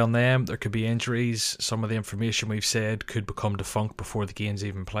your eye on them. There could be injuries. Some of the information we've said could become defunct before the games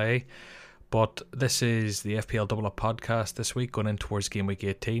even play. But this is the FPL Double Up podcast this week, going in towards game week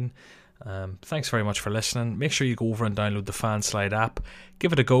 18. Thanks very much for listening. Make sure you go over and download the Fanslide app.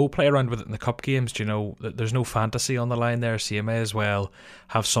 Give it a go. Play around with it in the cup games. There's no fantasy on the line there, so you may as well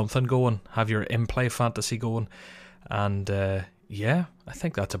have something going. Have your in-play fantasy going. And I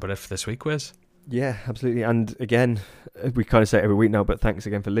think that's about it for this week, Wiz. Yeah, absolutely. And again, we kind of say it every week now, but thanks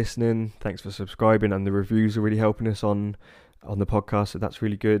again for listening. Thanks for subscribing, and the reviews are really helping us on the podcast, so that's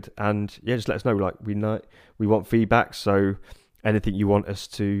really good. And yeah, just let us know. Like, we want feedback, so anything you want us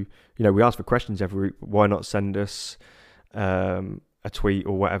to, we ask for questions every week. Why not send us a tweet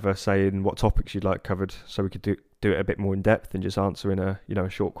or whatever saying what topics you'd like covered, so we could do it a bit more in depth than just answering a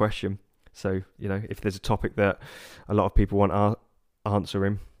short question. So if there's a topic that a lot of people want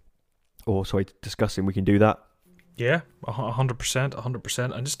answering, or discussing, we can do that. Yeah,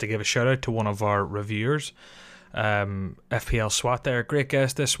 100%. And just to give a shout out to one of our reviewers, FPL SWAT there, great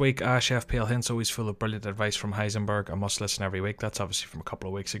guest this week. Ash FPL Hints, always full of brilliant advice from Heisenberg. I must listen every week. That's obviously from a couple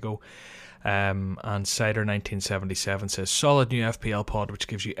of weeks ago. And Cider 1977 says, solid new FPL pod which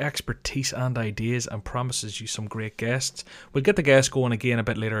gives you expertise and ideas and promises you some great guests. We'll get the guests going again a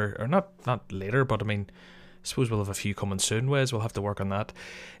bit later, or not later, but I suppose we'll have a few coming soon, Wes. We'll have to work on that.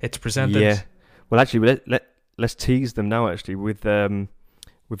 It's presented... Yeah. Well, actually, let's tease them now, actually. We've lined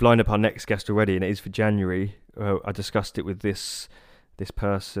up our next guest already, and it is for January. I discussed it with this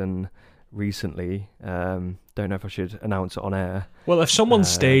person recently. Don't know if I should announce it on air. Well, if someone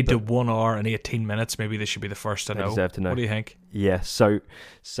stayed to 1 hour and 18 minutes, maybe they should be the first to know. They deserve to know. What do you think? Yeah, so it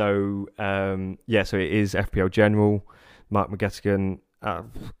is FPL General. Mark McGettigan,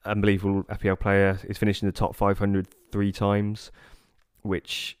 unbelievable FPL player. He's finished in the top 500 3 times,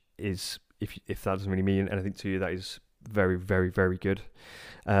 which is, if that doesn't really mean anything to you, that is very, very, very good.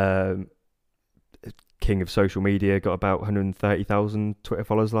 King of social media, got about 130,000 Twitter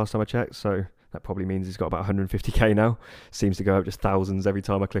followers last time I checked, so that probably means he's got about 150k now. Seems to go up just thousands every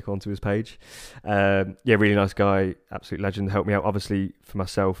time I click onto his page. Really nice guy, absolute legend. Helped me out. Obviously, for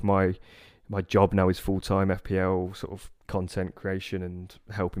myself, my job now is full-time FPL sort of content creation and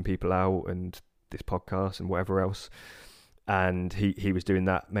helping people out, and this podcast and whatever else. And he was doing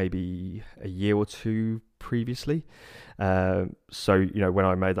that maybe a year or two previously. So when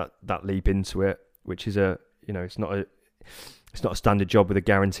I made that leap into it, which is it's not a standard job with a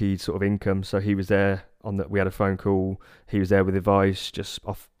guaranteed sort of income. So he was there we had a phone call. He was there with advice, just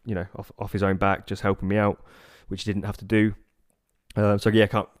off his own back, just helping me out, which he didn't have to do.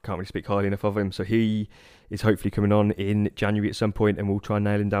 Can't really speak highly enough of him. So he is hopefully coming on in January at some point, and we'll try and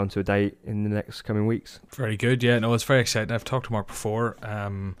nail him down to a date in the next coming weeks. Very good. Yeah, no, it's very exciting. I've talked to Mark before.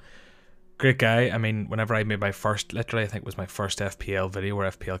 Great guy. Whenever I made my first, literally I think it was my first FPL video or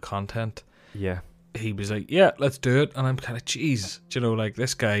FPL content. Yeah. He was like, yeah, let's do it. And I'm kind of, geez,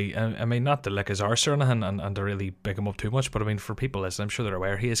 this guy, not to lick his arse or anything and to really big him up too much, but for people listening, I'm sure they're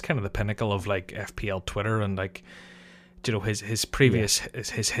aware, he is kind of the pinnacle of FPL Twitter, and his previous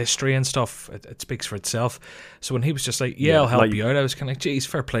his history and stuff, it speaks for itself. So when he was just like, I'll help you out, I was kind of like, geez,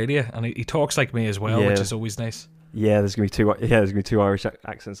 fair play to you. And he talks like me as well, which is always nice. Yeah, there's gonna be two Irish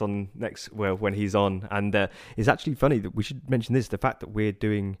accents on when he's on, and it's actually funny that we should mention this. The fact that we're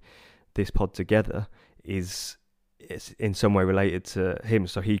doing this pod together is in some way related to him.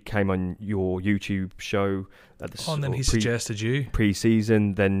 So he came on your YouTube show at the and then he suggested you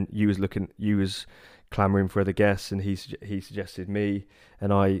pre-season. Then you was clamoring for other guests, and he suggested me,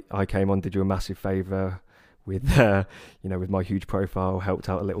 and I came on, did you a massive favour with with my huge profile, helped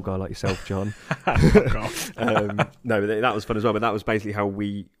out a little guy like yourself, John. No, that was fun as well. But that was basically how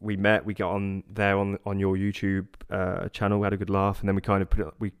we met. We got on there on your YouTube channel. We had a good laugh, and then we kind of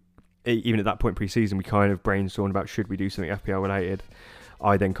even at that point pre-season, we kind of brainstormed about should we do something FPL related.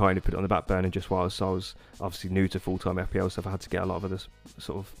 I then kind of put it on the back burner just whilst I was obviously new to full-time FPL stuff. I had to get a lot of other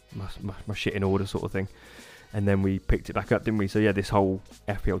sort of my shit in order sort of thing. And then we picked it back up, didn't we? So yeah, this whole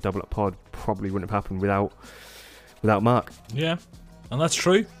FPL Double Up pod probably wouldn't have happened without Mark. Yeah, and that's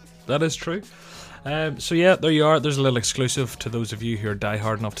true. That is true. So yeah, there you are. There's a little exclusive to those of you who are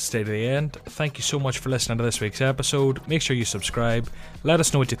diehard enough to stay to the end. Thank you so much for listening to this week's episode. Make sure you subscribe. Let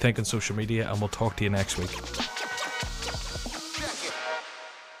us know what you think on social media, and we'll talk to you next week.